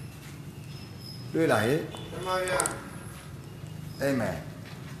တွေ့လားဟဲ့မှန်ပါဗျာအဲ့မဲ့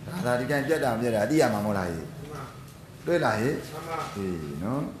ဒါဒီကံပြတ်တာပြတ်တာအတိရမှာမဟုတ်လားဟဲ့တွေ့လားဟဲ့မှန်ပါဟေး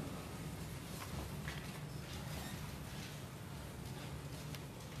နော်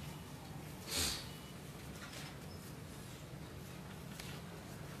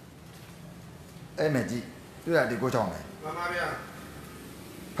အဲ့မဲ့ကြည့်တွေ့တာဒီကိုချောင်းတယ်မှန်ပါဗျာ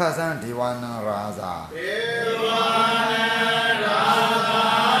ဖတ်စမ်းဒေဝနာရာဇာဒေဝနာရာဇာ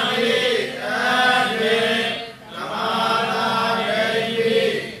တိအေဓမ္မာနာဒေတိ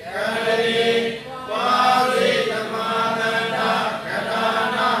ကတိပါရိသမန္တကထာ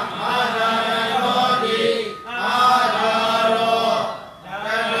နာမာဒရောတိအာရာရောတတ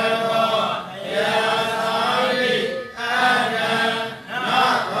ရောယာသာတိအနန္နာ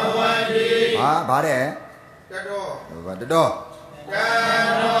ဘဝတိဘာတဲ့တတော်တတော်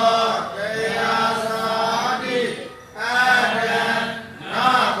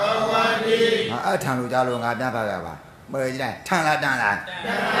အထံလို့ကြားလို့ငါပြန်ဖတ်ရပါမေးကြည့်လိုက်ထန်လားတန်လား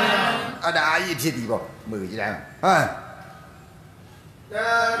အတားအကြီးဖြစ်ပြီပေါ့မေးကြည့်လိုက်ဟမ်တ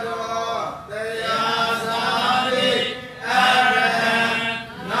တော်တရားသာတိအရဟံ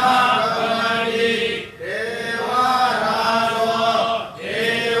နာဘဝတိဒေဝရာဇောဒေ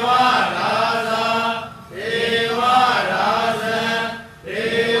ဝရာဇာဒေဝရာဇံဒေ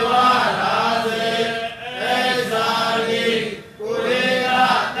ဝရာဇေဧဇာတိကုရိယ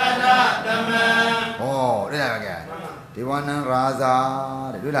တတဓမ္မဒေဝနံရာဇာ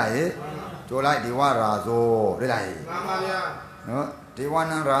တဲ့တွေ့လားဟဲ့ကြိုလိုက်ဒေဝရာဇောတွေ့လားဟဲ့မှန်ပါဗျာနော်ဒေဝ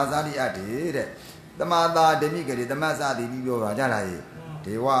နံရာဇာတိအတ္တိတဲ့တမသာဓမိကလေးတမသတိပြီးပြောတာကြလားဟဲ့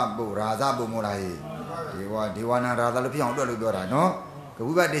ဒေဝပုရာဇပုမို့လားဟဲ့ဒေဝနံရာဇာလို့ဖြစ်အောင်တွက်လို့ပြောတာနော်က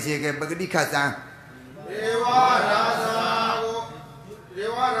ပုပ္ပတေရှိကေပဂတိခတ်စံဒေဝရာဇာကိုဒေ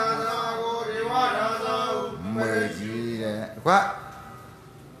ဝရာဇာကိုဒေဝရာဇာမေကြီးတဲ့ခွတ်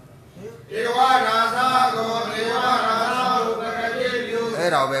ဒေဝရာဇာကိုဒေဝရာဇာကိုပကတိပြုအဲ့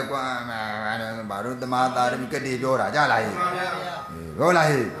တော့ပဲကွာဘာလို့တမာတာတိကတိပြောတာကြလားဟဲ့ပြောလား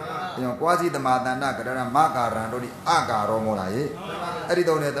ဟဲ့ပြောကွာစီတမာတန္တကရဏမကာရံတို့ဒီအကာရောမောလားဟဲ့အဲ့ဒီ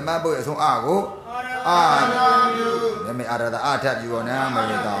တော့လေတမတ်ပုတ်အဆုံးအကိုအာပြုမေအာရတာအထပ်ပြုရောနာမေ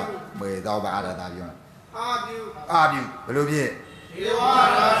တော့ပါအာရတာပြုအာပြုဘယ်လိုဖြစ်ဒေဝ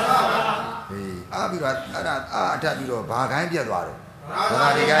ရာဇာဟေးအာပြုတာအဲ့ဒါအထပ်ပြုတော့ဘာခိုင်းပြတ်သွားတယ်ရာဇာ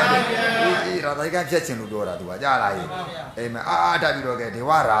တိကအေးရာဇာတိကဖြတ်ချင်လို့ပြောတာသူကကြားလာရေးအိမ်မအာတတ်ပြီးတော့ကဲဒေ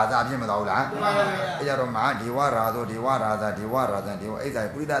ဝရာဇာဖြစ်မတော်ဘူးလားအဲ့ကြတော့မှဒေဝရာဇောဒေဝရာဇာဒေဝရာဇံဒေဝအိဇာ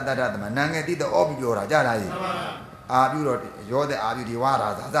ပုရိသတ္တသမနာငယ်တိတော့ပြီးပြောတာကြားလာရေးအာပြုတော့ရောတဲ့အာပြုဒေဝရာဇာ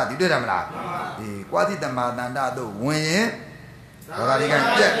စသည်တွေ့တယ်မလားဒီကွာတိတမတန္တတို့ဝင်ရင်ရာဇာတိက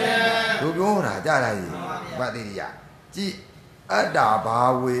ပြက်တို့ပြောတာကြားလာရေးဗတ်တိရိယကြည်အတ္တာဘာ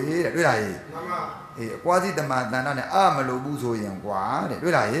ဝေတဲ့တွေ့လားရေးအေးကွာစီတမတန္တနဲ့အမလို့ဘူးဆိုရင်ကွာတဲ့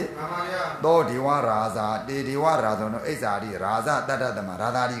တွေ့လားဟဲ့မှန်ပါဗျာသောဒေဝရာဇာတေဒေဝရာဇောတို့အိဇာတိရာဇတတ္တသမရာ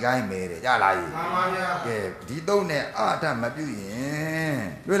ဇာတိကိုင်းမဲတဲ့ကြလားဟဲ့မှန်ပါဗျာကဲဒီသုံးနဲ့အထမပြုရင်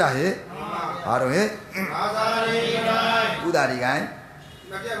တွေ့လားဟဲ့မှန်ပါဗျာဘာတော့ဟဲ့ရာဇာတိကိုင်းဥဒါတိကိုင်း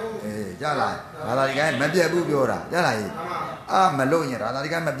မပြတ်ဘူးအေးကြလားရာဇာတိကိုင်းမပြတ်ဘူးပြောတာကြလားဟဲ့မှန်ပါအမလို့ရင်ရာဇာတိ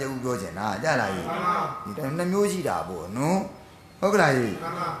ကိုင်းမပြတ်ဘူးပြောချင်တာကြလားဟဲ့မှန်ပါဒီတိုင်းနှမျိုးရှိတာပေါ့နော်ဟုတ်ကလားဟေး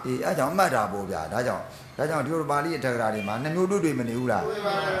အေးအဲ့ကြောင့်အမှတ်တာပေါ့ဗျာဒါကြောင့်ဒီလိုပါဠိအထက်ကရာတွေမှာနှမျိုးတွေ့မနေဘူးလား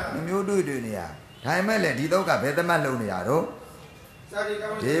နှမျိုးတွေ့နေရဒါပေမဲ့လည်းဒီတော့ကဘယ်သမတ်လုံးနေရတော့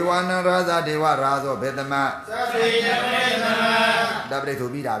ဒေဝနာရာဇာဒေဝရာဇောဘယ်သမတ်သတိယမေသမတ်တပရိဆို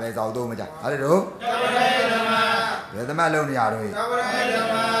ပြီးတာပဲစောက်တော့မကြဟာလေတော့တပရိသမတ်ဘယ်သမတ်လုံးနေရတော့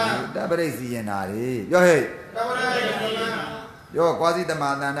တပရိစီရင်တာလေပြောဟဲ့တပရိသမတ်ပြောကွာစီတမ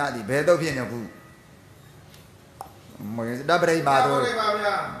တန္တဒီဘယ်တော့ဖြစ်နေခုမေတပရိပါတော့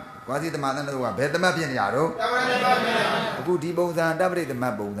ကွာစီသမတန်တို့ကဘယ်သမတ်ဖြစ်နေရတော့အခုဒီပုံစံတပရိသမ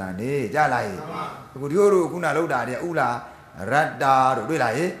တ်ပုံစံနေကြားလားအခုတို့ခုနလောက်တာတဲ့ဥလားရတ္တာတို့တွေ့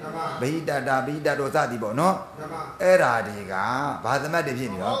လားဘိတတဘိတတော်စသည်ပေါ့နော်အဲ့ဓာတွေကဘာသမတ်တွေဖြ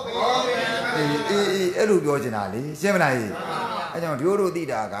စ်နေတော့အေးအဲ့လိုပြောချင်တာလေရှင်းမလားအဲ့ကြောင့်တို့သိ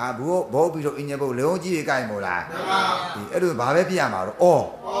တာကဘောပြီးတော့အင်းညဘုတ်လုံးကြီးကြိုက်မို့လားဒီအဲ့လိုဘာပဲဖြစ်ရမှာတော့ဒါ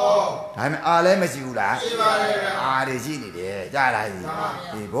ပေမဲ့အာလည်းမရှိဘူးလားရှိပါတယ်ဗျာအာတွေရှိနေတယ်ကြားလား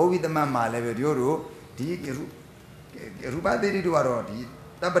ဒီဘောဝိသမတ်မှာလည်းပဲတို့ဒီရူပသေတိတို့ကတော့ဒီ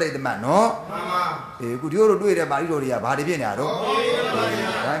တပရိသမတ်နော်မှန်ပါအခုတို့တွေ့တဲ့ပါဠိတော်တွေကဘာတွေဖြစ်နေရတော့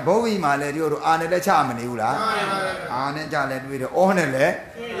ဘောဝိမှာလည်းတို့အာနဲ့လည်းချမနေဘူးလားအာနဲ့ကြလည်းတွေ့တယ်အောနဲ့လည်း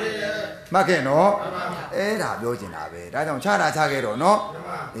မှတ်ခဲ့နော်အဲ့ဒါပြောချင်တာပဲဒါကြောင့်ချတာချခဲ့တော့နော်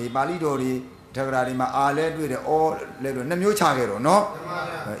ဒီပါဠိတော်တွေထက္ကရာတွေမှာအာလဲတွေ့တယ်အောလဲတွေ့နှစ်မျိုးချခဲ့တော့နော်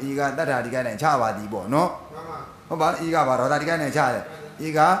ဤကတတ္ထာဒီကိုင်းနဲ့ချပါသည်ပေါ့နော်ဟုတ်ပါဤကဘာရောသာဒီကိုင်းနဲ့ချတယ်ဤ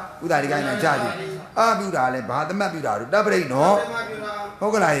ကဥဒ္ဒါဒီကိုင်းနဲ့ချသည်အပြုတာလဲဘာသမတ်ပြုတာတို့တပရိနော်ဟု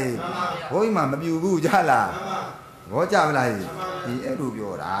တ်ကလားဘုန်းကြီးမှမပြူဘူးကြလားဘောကြမလားဒီအဲ့လို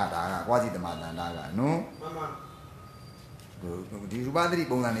ပြောတာဒါကကွာစီတမတန်တာကနော်ဒီရူပသတိ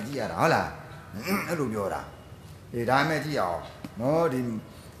ပုံစံနဲ့ကြည့်ရတာဟုတ်လားအဲ့လိုပြောတာဒါမှကြည့်အောင်နော်ဒီ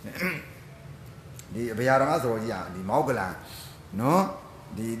အဗျာဓမ္မဆိုကြီးอ่ะဒီမောက်ကလန်နော်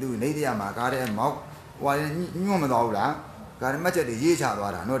ဒီသူနေတရားမှာကားတဲ့မောက်ဟွာညွန့်မသွားဘူးလားကားတဲ့မှတ်ချက်တွေရေးချ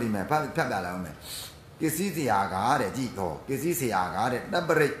သွားတာနော်ဒီမဲ့ဖတ်ပြလာအောင်မယ်ပစ္စည်းစရာကားတဲ့ကြည့်ဟောပစ္စည်းစရာကားတဲ့တပ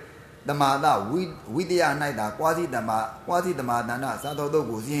ရိတ်တမာဒဝိတယ၌တာကွာစီတမာတန္တသာတော်တို့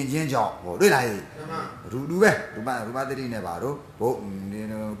ကိုစီရင်ချင်းကြောင့်ဟောတွေ့လားရူပဲရူပသတိနဲ့ပါတော့ဘု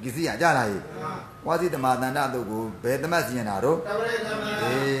ပစ္စည်းရကြလားကွာစီတမာတန္တတို့ကိုဘယ်သမတ်စီရင်တာတော့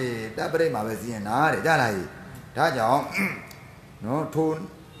တပရိတ်မှာပဲစီရင်တာတဲ့ကြလားဒါကြောင့်နော်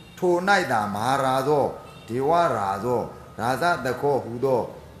ထို၌တာမဟာရာသောဒေဝရာသောရာဇတခောဟူသော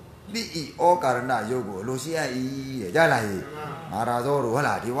တိဤဩကာရဏယုတ်ကိုအလိုရှိရ၏တဲ့ကြလားမဟာရာသောတို့ဟုတ်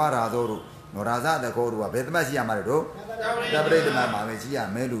လားဒေဝရာသောတို့နော်ရာဇတခောတို့ကဘယ်သမတ်ရှိရမှာလဲတို့တပရိတ်သမတ်မှာပဲရှိရ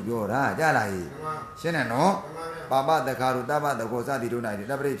မဲလို့ပြောတာကြလားရှင်းတယ်နော်ပါပတခါတို့တပတခောစသည်တို့၌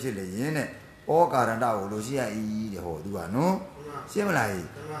တပရိတ်ဖြစ်လေရင်တဲ့ဩကာရဏကိုလိုရှိရ၏တဲ့ဟောသူကနော်ရှင်းမလား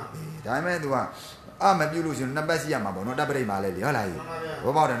ဒါပေမဲ့သူကအမပြုလို့ရှင်နှစ်ပတ်ရှိရမှာပေါ့နော်တပရိတ်မှာလဲလေဟုတ်လား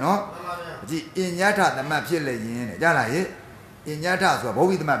ဘောပေါက်တယ်နော်အကြည့်အညထသမတ်ဖြစ်လေရင်တဲ့ကြလားအညထဆိုတာဘော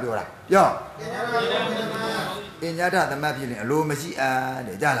ဝိသမတ်ပြောတာပြောအညထသမတ်ဖြစ်ရင်အလိုမရှိအား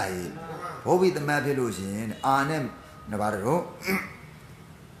တဲ့ကြလားဘောဝိသမတ်ဖြစ်လို့ရှင်အာနဲ့နဘာတော့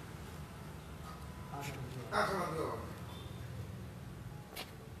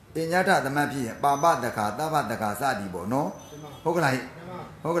အညထသမတ်ဖြစ်ရင်ပါပတခါတပတခါစသည်ပေါ့နော်ဟုတ်ကလား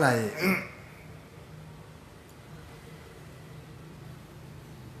ဟုတ်ကလား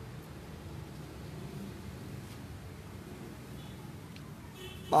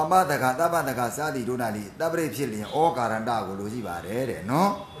ပါမတကတပ္ပတကစသည်တို့နာလီတပရိတ်ဖြစ်လျင်ဩကာရဏကိုလိုရှိပါတယ်တဲ့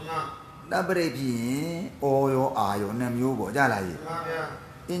နော်တပရိတ်ဖြစ်ရင်ဩရောအာရောနှစ်မျိုးပေါ့ကြလား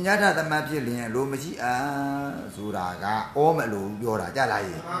အညထသမတ်ဖြစ်လျင်လိုမရှိဆိုတာကဩမလို့ပြောတာကြလား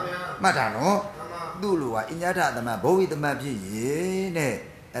မှတ်တာနော်သူ့လိုကအညထသမတ်ဘဝိသမတ်ဖြစ်ရင်တဲ့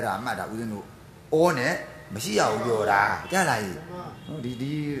အဲ့ဒါမှတ်တာဦးဇင်းတို့ဩနဲ့မရှိရဘူးပြောတာကြလား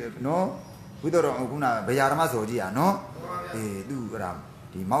ဒီနော်ဘုဒ္ဓတော်ခုနဗျာဓမ္မဆိုကြည့်ရနော်သူအဲ့ဒါ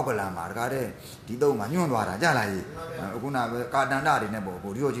ဒီမောက်ကလန်မှာတကားတဲ့ဒီတော့မှညွန့်သွားတာကြလားအခုနပဲကာတန္တတွေနဲ့ပေါ့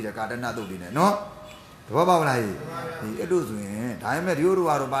ကိုဒီလိုကြည့်တဲ့ကာတန္တတုတ်တွေနဲ့နော်တဘောပေါက်လားဒီအဲ့လိုဆိုရင်ဒါပေမဲ့ဒီလို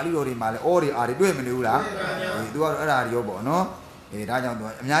ကတော့ပါဠိတော်တွေမှာလဲအော်တွေအာတွေတွေ့မနေဘူးလားသူကတော့အဲ့ဒါတွေရောပေါ့နော်ဒါကြောင့်သူ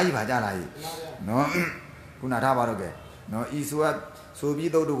အများကြီးပါကြလားနော်ခုနထားပါတော့ကဲနော်ဤဆို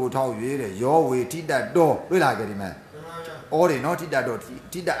ပြီးတုတ်တို့ကိုထောက်ရွေးတဲ့ရောဝေထိတတ်တော်တွေ့လားကြဒီမဲ့အော်တွေနော်ထိတတ်တော်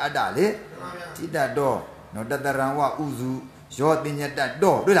ထိတတ်အတ္တလေထိတတ်တော်နော်တတရံဝဥစုရောတင်ညတ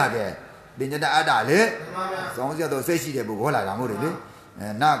တော့တွေ့လားကဲတင်ညတအတ္တလေသောင်းစရတော့စိတ်ရှိတဲ့ပုဂ္ဂိုလ်ဟုတ်လားဒါမို့လေ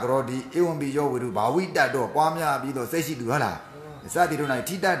နကရောဒီဧဝံပိယောဝိရုဘာဝိတတော့ပွားများပြီးတော့စိတ်ရှိသူဟုတ်လားစသည်တို့၌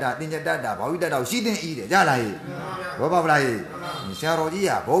ထိတတ်တာတင်ညတတာဘာဝိတတော့ရှိတဲ့ဤတယ်ကြလားဘောပါဗလားဆရာတော်ကြီး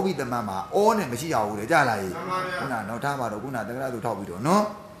ကဘောဝိတမမှာအောနဲ့မရှိရဘူးလေကြလားခုနတော့ထားပါတော့ခုနတက္ကရာသူထောက်ပြီးတော့နော်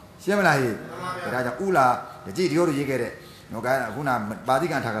ရှင်းမလားဒါကြောင့်ဥလာကြည့်ဒီလိုရေးခဲ့တဲ့နော်ကခုနပါဠိ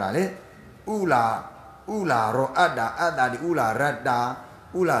ကံထားကြတာလေဥလာရောအတ္တာဒီဥလာရတ္တာ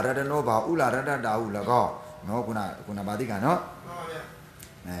ဥလာရတနောဘာဥလာရတ္တာဟု၎င်းနော်ခုနပါဠိကံနော်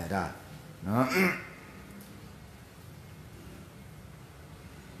ဒါနော်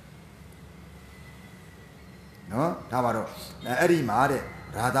နော်ထားပါတော့အဲ့ဒီမှာတဲ့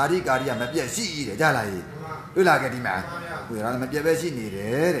ရာသာတိကာရိယမပြတ်ရှိတယ်ကြလားတွေ့လားကဒီမှာကိုရာမပြတ်ပဲရှိနေတ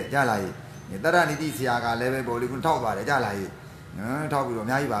ယ်တဲ့ကြလားတရဏိတိဆရာကလည်းပဲပေါ်လေးခုထောက်ပါတယ်ကြလားနော်ထောက်ပြီးတော့အ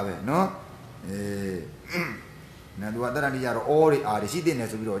များကြီးပါပဲနော် နော်သူကတရဏိရတော့အော်တွေအားတွေရှိတဲ့နေ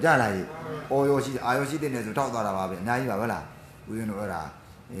ဆိုပြီးတော့ကြားလာရေးအော်ရောရှိအာရောရှိတဲ့နေဆိုထောက်သွားတာပါပဲအများကြီးပါဟုတ်လားဦးဇင်းတို့အဲ့ဒါ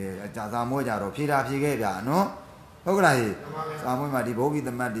ကြာစာမွေးကြတော့ဖြေတာဖြေခဲ့ဗျာနော်ဟုတ်ကလားဟေးစာမွေးမှာဒီဘုဗ္ဗိသ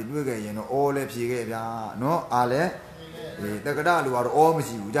မတ်တွေတွေ့ခဲ့ရင်တော့အော်လည်းဖြေခဲ့ဗျာနော်အားလည်းတက္ကရာလူကတော့အော်မ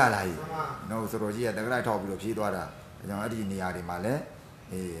ရှိဘူးကြားလာရေးနော်ဆိုတော့ကြီးကတက္ကရာထောက်ပြီးတော့ဖြေသွားတာအကြောင်းအဲ့ဒီနေရာတွေမှာလည်း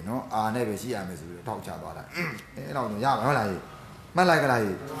နော်အာနဲ့ပဲရှိရမယ်ဆိုပြီးတော့ထောက်ချသွားတာအဲ့တော့ရပါဟုတ်လားဟေးမှတ်လိုက်ကလား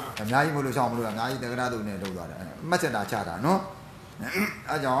ဟေးအများကြီးမလို့ရှောင်းမလို့အများကြီးတက္ကရာတို့နဲ့လုပ်သွားတယ်မှတ်ချက်တာချတာနော်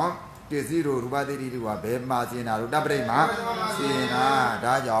အဲကြောင့်ပစ္စည်းတို့ရူပတိတိတို့ကဘယ်မှာစင်တာတို့တပ်ပရိတ်မှာစင်တာ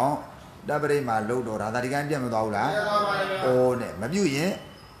ဒါကြောင့်တပ်ပရိတ်မှာလှုပ်တော့ဒါဒီကန်းပြတ်မသွားဘူးလားအိုးနဲ့မပြုတ်ရင်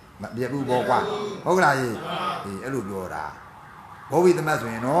မပြတ်ဘူးပေါ့ကွာဟုတ်ကလားဟေးအဲ့လိုပြောတာဘောဝိသမတ်ဆို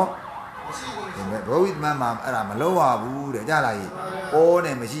ရင်နော်ဘောဝိသမတ်မှာအဲ့ဒါမလှုပ်ရဘူးတဲ့ကြားလားဟေးအိုး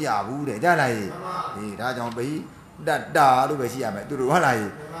နဲ့မရှိရဘူးတဲ့ကြားလားဟေးဒါကြောင့်ပိတတ်တာလို့ပဲရှိရမယ်သူတို့ဟုတ်လား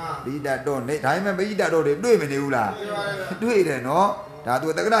ဟေးပိတတ်တော့နေဒါပေမဲ့ပိတတ်တော့တွေတွေ့မနေဘူးလားတွေ့တယ်နော်ဒါသူ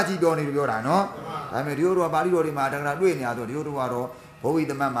တက္ကရာကြီးပြောနေလို့ပြောတာနော်ဒါပေမဲ့ဒီလိုတော့ပါဠိတော်တွေမှာတက္ကရာတွေ့နေရဆိုဒီလိုတော့ကတော့ဘောဝိ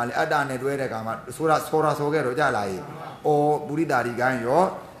သမတ်မှာလေအတ္တနဲ့တွဲတဲ့ကောင်မှာဆိုတာဆိုခဲ့တော့ကြလာရေးအော်ပုရိတာဒီကိုင်းရော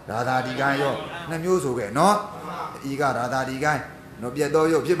ရာသာဒီကိုင်းရောနှစ်မျိုးဆိုခဲ့နော်ဤကရာသာဒီကိုင်းနော်ပြတ်တော်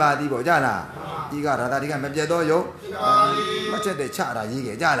ရုပ်ဖြစ်ပါသည်ပေါ့ကြလားဤကရာသာဒီကိုင်းမပြတ်တော်ရုပ်မချက်တဲ့ချတာရေး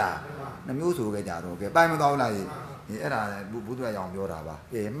ခဲ့ကြလားနှစ်မျိုးဆိုခဲ့ကြတော့ကဲပိုင်မတော်လားရေးအဲ့ဒါဘုသူရအောင်ပြောတာပါ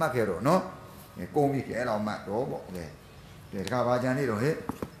မှတ်ခဲ့တော့နော်ကုန်းပြီကဲအဲ့တော့မှတ်တော့ပေါ့ကဲဒီခါပါကြံနေတော့ဟဲ့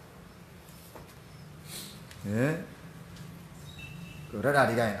ရတ္တာ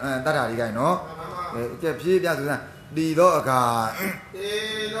ဒီကိုင်းတတ္တာဒီကိုင်းနော်ကြက်ဖြေးပြသူစမ်းတီတော့အခါတီ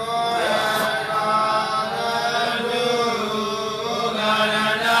တော့အခါတုကာရ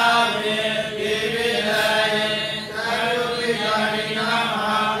ဏပြေပြေပြေလည်းသရုပ်ပိတာရိနာမ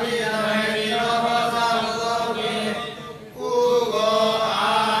ဟာဝိသမေဒီရောဟောသာသောပြေကုကို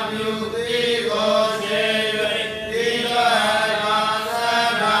အာပြုတိကိုခြေ၍တီတော့အခါသ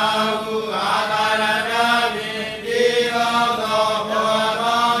နာဟုအာကာရဏပြေပြေရောသောဘော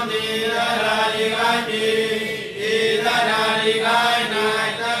ဘောတိရရာဒီကိုင်းပြေဒီသနာဒီကိုင်း၌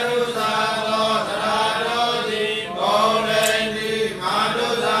သရုသာသောသရာတော်သည်ဘုံလိန်တိမာတု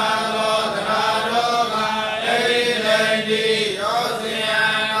သာသောသရာတော်ကအိလိန်တိရောစင်ယံ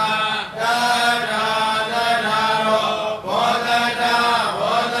ကတထာတထာရောဘောတထာ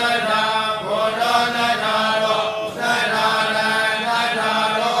ဘောတထာဘောတော်တထာရောသထာရံတထာ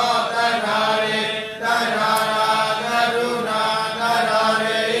ရောတထာရေတထာရာသရုနာတထာ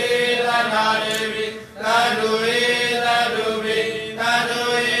ရေတထာရေပိသတုဝေသတုပိသတု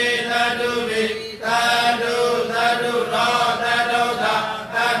ဝေသတုပိသတုသတုနောသတုသာ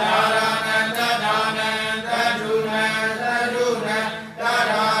သထာရဏံသထာနံသတုနံသတုနံသ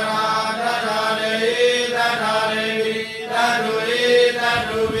ထာရာသထာရေသထာရေပိသတုဝေသ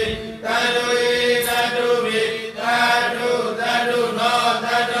တုပိသတုဝေသတုပိသတုသတုနောသ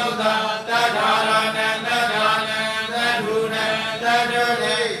တုသာသထာရဏံသထာနံသတုနံသတု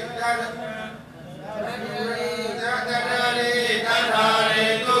ရေသတ္ထာရေ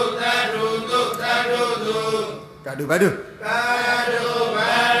တုသတ္တုတုသတ္တုတု ကတုဘတ်တု ကတုဘ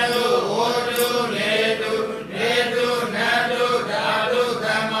တုဟောတုနေတုနေတုနတုဓာတုသ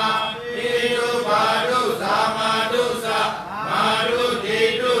မ္မာတိတုဘာတုသာမာတုသာမာတုတိ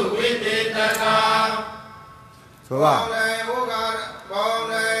တုဝိတေတကံဆိုပါဘော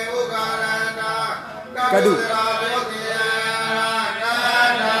လေဥကာရဏာကတုရာဘေကေယနာနာ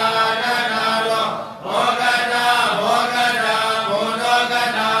နာရောဘောဂတာဘောဂတာဘောနောဂ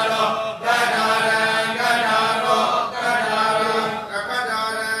တာရောကတာရံကတာရောကတာရံကတာ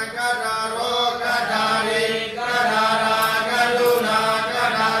ရံကတာရောကတာရေကတာရာကတုနာက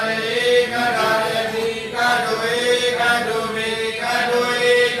တာရေကတာရေတိကတုဝေကတုမေကတု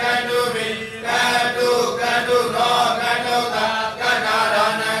ဝေကတုမေကတုကတုနောကတုသာကတာရ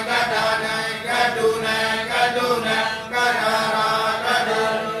ဏံကတာနံကတုနံကတုနံကတာရာကတု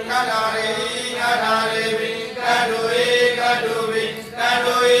ကတာရေကတာရေပိကတုဝေကတုပိကတု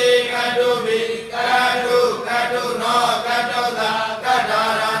ဝေကတုပိကတုကတုနောကတုသာကတာ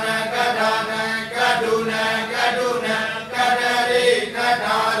ရဏံကတာနံကတုနံကတုနံကတာရေက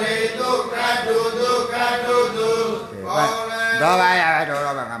တာရေတုကတုတုကတုတုဘောလေ တော့ပါရပါတော့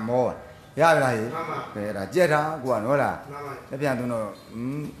ပါငါမောရပါလားဟေးအဲ့ဒါကြက်တာကိုကနော်လားလက်ပြန်သူတော့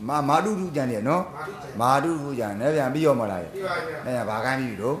မာတုတုကြံတယ်နော်မာတုတုကြံလက်ပြန်ပြီးရောမလားအဲ့ဒါဘာကိုင်း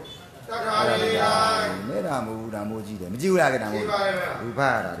ပြီးတော့ သထာရေယ နေတာမဟုတ်ဘူးဒါမိုးကြည့်တယ်မကြည့်ဘူးလားကတာမိုးဘူဖ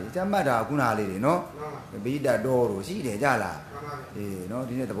တ်ရတာဒီစမှတ်တာခုနလေးတွေနော်ဘိဒတ်တော်တို့ရှိတယ်ကြလားနော်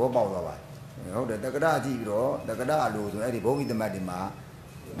ဒီနေ့သဘောပေါက်သွားပါဟုတ်တယ်တက္ကရာကြည့်ပြီးတော့တက္ကရာလို့ဆိုအဲ့ဒီဘုံမိသမတ်တွေမှာ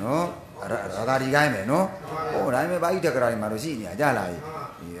နော်ရာသာဒီကိုင်းမယ်နော်ဟိုဒါပေမဲ့ဘာကြီးတက္ကရာတွေမှာတော့ရှိနေကြလားဒီ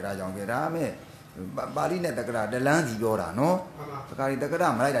အဲဒါကြောင့်ကဲဒါမဲ့ ပါဠိနဲ့တက္ကရာတလန်းစီပြောတာနော်တက္ကရာတက္ကရာ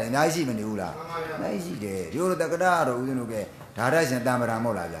မလိုက်တာအများကြီးရှိမနေဘူးလားအများကြီးရှိတယ်ဒီလိုတက္ကရာတော့ဦးဇင်းတို့ကဓာရရှင်တမ္ပရာမ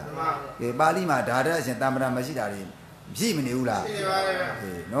ဟုတ်လားဗျာကဲပါဠိမှာဓာရရှင်တမ္ပရာမရှိတာတွေရှိမနေဘူးလားရှိပါတယ်ဗျာ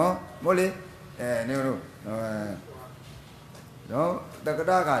နော်မဟုတ်လေနေတို့နော်တက္က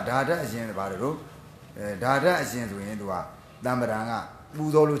ရာကဓာရအရှင်ပါတယ်တို့ဓာရအရှင်ဆိုရင်သူကတမ္ပရာကပူ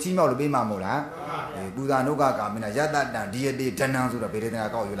ဇော်လို့ချီးမြှောက်လို့ပေးမှာမဟုတ်လားပူဇာနုကကာမင်းယတတံဒီယတိဒဏံဆိုတော့ဗေဒနာ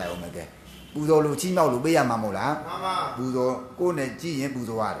ကောက်ယူလိုက်အောင်မယ်ကဲပူဇော်လို့ချီးမြှောက်လို့ပေးရမှာမဟုတ်လားပူဇော်ကိုယ်နဲ့ကြည့်ရင်ပူ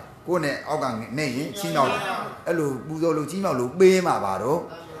ဇော်ရတယ်ကိုယ်နဲ့အောက်ကနေရင်ချီးမြှောက်တယ်အဲ့လိုပူဇော်လို့ချီးမြှောက်လို့ပေးမှာပါတော့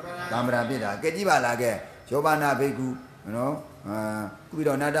သံဗရာပြစ်တာကဲကြည့်ပါလားကဲယောဘာနာဘိက္ခုနော်ကုပိ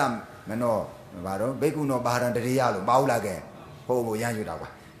တော်နတ္တမနောဘာတော့ဘိက္ခုနောပါဟရံတရေယလို့ပါဘူးလားကဲဟုတ်ဖို့ရမ်းယူတာကွာ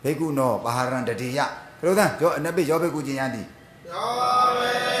ဘိက္ခုနောပါဟရံတရေယဘယ်လိုသန်းယောအနပိယောဘိက္ခုကျင်ရသည်ယော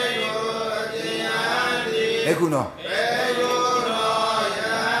ဘိက္ခုကျင်ရသည်ဘိက္ခုနော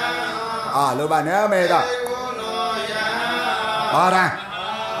လောဘနဲ့မေတာဘာရံ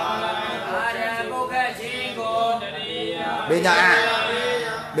ပုဂ္ဂချင်းကိုတရိယာပညာ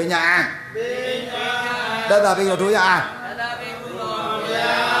ပညာတတပိကိုထိုးရအောင်တတပိကိုထိုးရ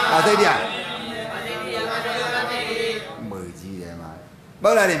ပါစိတ်တရားမွေကြီးတယ်မှာ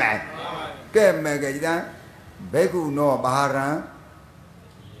ပေါ့လာနေမယ်ကဲမယ်ကဲဒီတန်းဘိက္ခုနောဘာရံ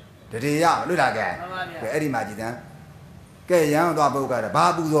တရိယာလွတ်လာကဲအဲ့ဒီမှာဒီတန်းကဲရန်သွားပုဂ္ဂရဘာ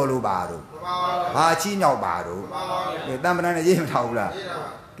ပူဇော်လို့ပါတော့ဘာချီးမြှောက်ပါတော့ကဲတမ္ပဏနဲ့ရေးမထားဘူးလား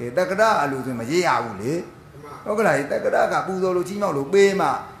ကဲတက္ကရာအလိုဆိုမရေးရဘူးလေဟုတ်ကလားတက္ကရာကပူဇော်လို့ချီးမြှောက်လို့ပေးမှ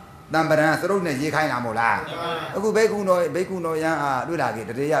တမ္ပဏစရုပ်နဲ့ရေးခိုင်းတာမဟုတ်လားအခုဘိက္ခုနောရန်အားတွေ့လာကေ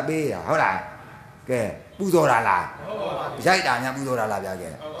တရေရပေးရဟုတ်လားကဲပူဇော်တာလားရိုက်တာများပူဇော်တာလားဗျာကဲ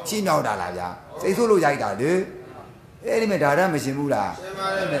ချီးမြှောက်တာလားဗျာစိတ်ဆိုးလို့ရိုက်တာလေအဲ့ဒီမဲ့ဒါရမရှင်ဘူးလား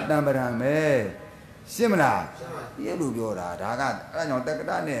တမ္ပဏပဲရှင်းမလားပြည့်လို့ပြောတာဒါကအဲ့ကြောင့်တက္က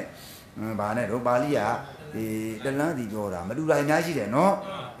ရာနဲ့ဘာနဲ့တော့ပါဠိကဒီတလန်းစီပြောတာမတူတာအများကြီးတယ်နော်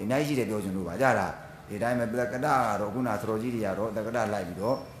အများကြီးရှိတယ်ပြောချင်လို့ပါကြလားဒီတိုင်းပဲတက္ကရာကတော့ခုနသရောကြီးတွေကတော့တက္ကရာလိုက်ပြီး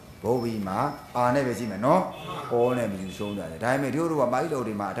တော့ဘိုးဘီမှာအာနဲ့ပဲရှိမယ်နော်ဩနဲ့မြူဆုံးကြတယ်ဒါပေမဲ့တို့ကပါဠိတော်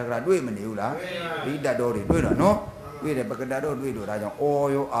တွေမှာတက္ကရာတွေ့မနေဘူးလားဒီတတ်တော်တွေတွေ့တော့နော်တွေ့တယ်ပကတတော်တွေ့လို့ဒါကြောင့်ဩ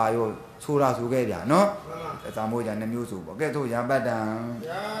ရောအာရောဆိုတာဆိုခဲ့ဗျာနော်အသာမိုးကြနှမျိုးဆိုပေါ့ကဲတို့ရပတ္တံ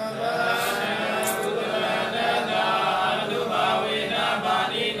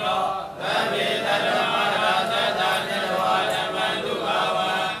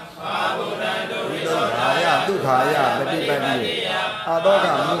ဒုက္ခယပฏิပတ္တိအတောက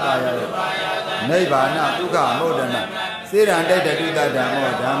မုခာယနိဗ္ဗာနဒုက္ခမုဒ္ဒနာစေရန်တိုက်တုတ္တဓမ္မော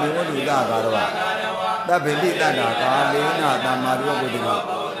ဓမ္မေဝတ္တုတကာရောတဗ္ဗိတိတ္တကာလေနသမ္မာရိဝပုတ္တိ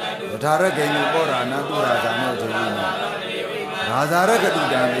ယထာရကေနုပောရဏတုရာဇာနောထေယိနရာဇာရကတု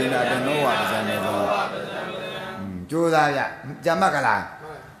တံလေနတနောဝပဇံနေသောကြိုးစားရကြမတ်ကလား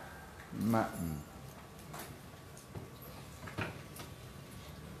မ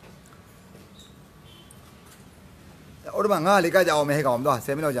ဩတမငါလေးကကြအောင်မဲဟဲ့ကောင်သွား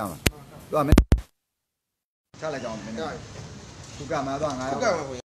10မိနစ်လောက်ကြာမှာသွားမယ်ချလိုက်ကြအောင်ဒုက္ခမှာသွားငါ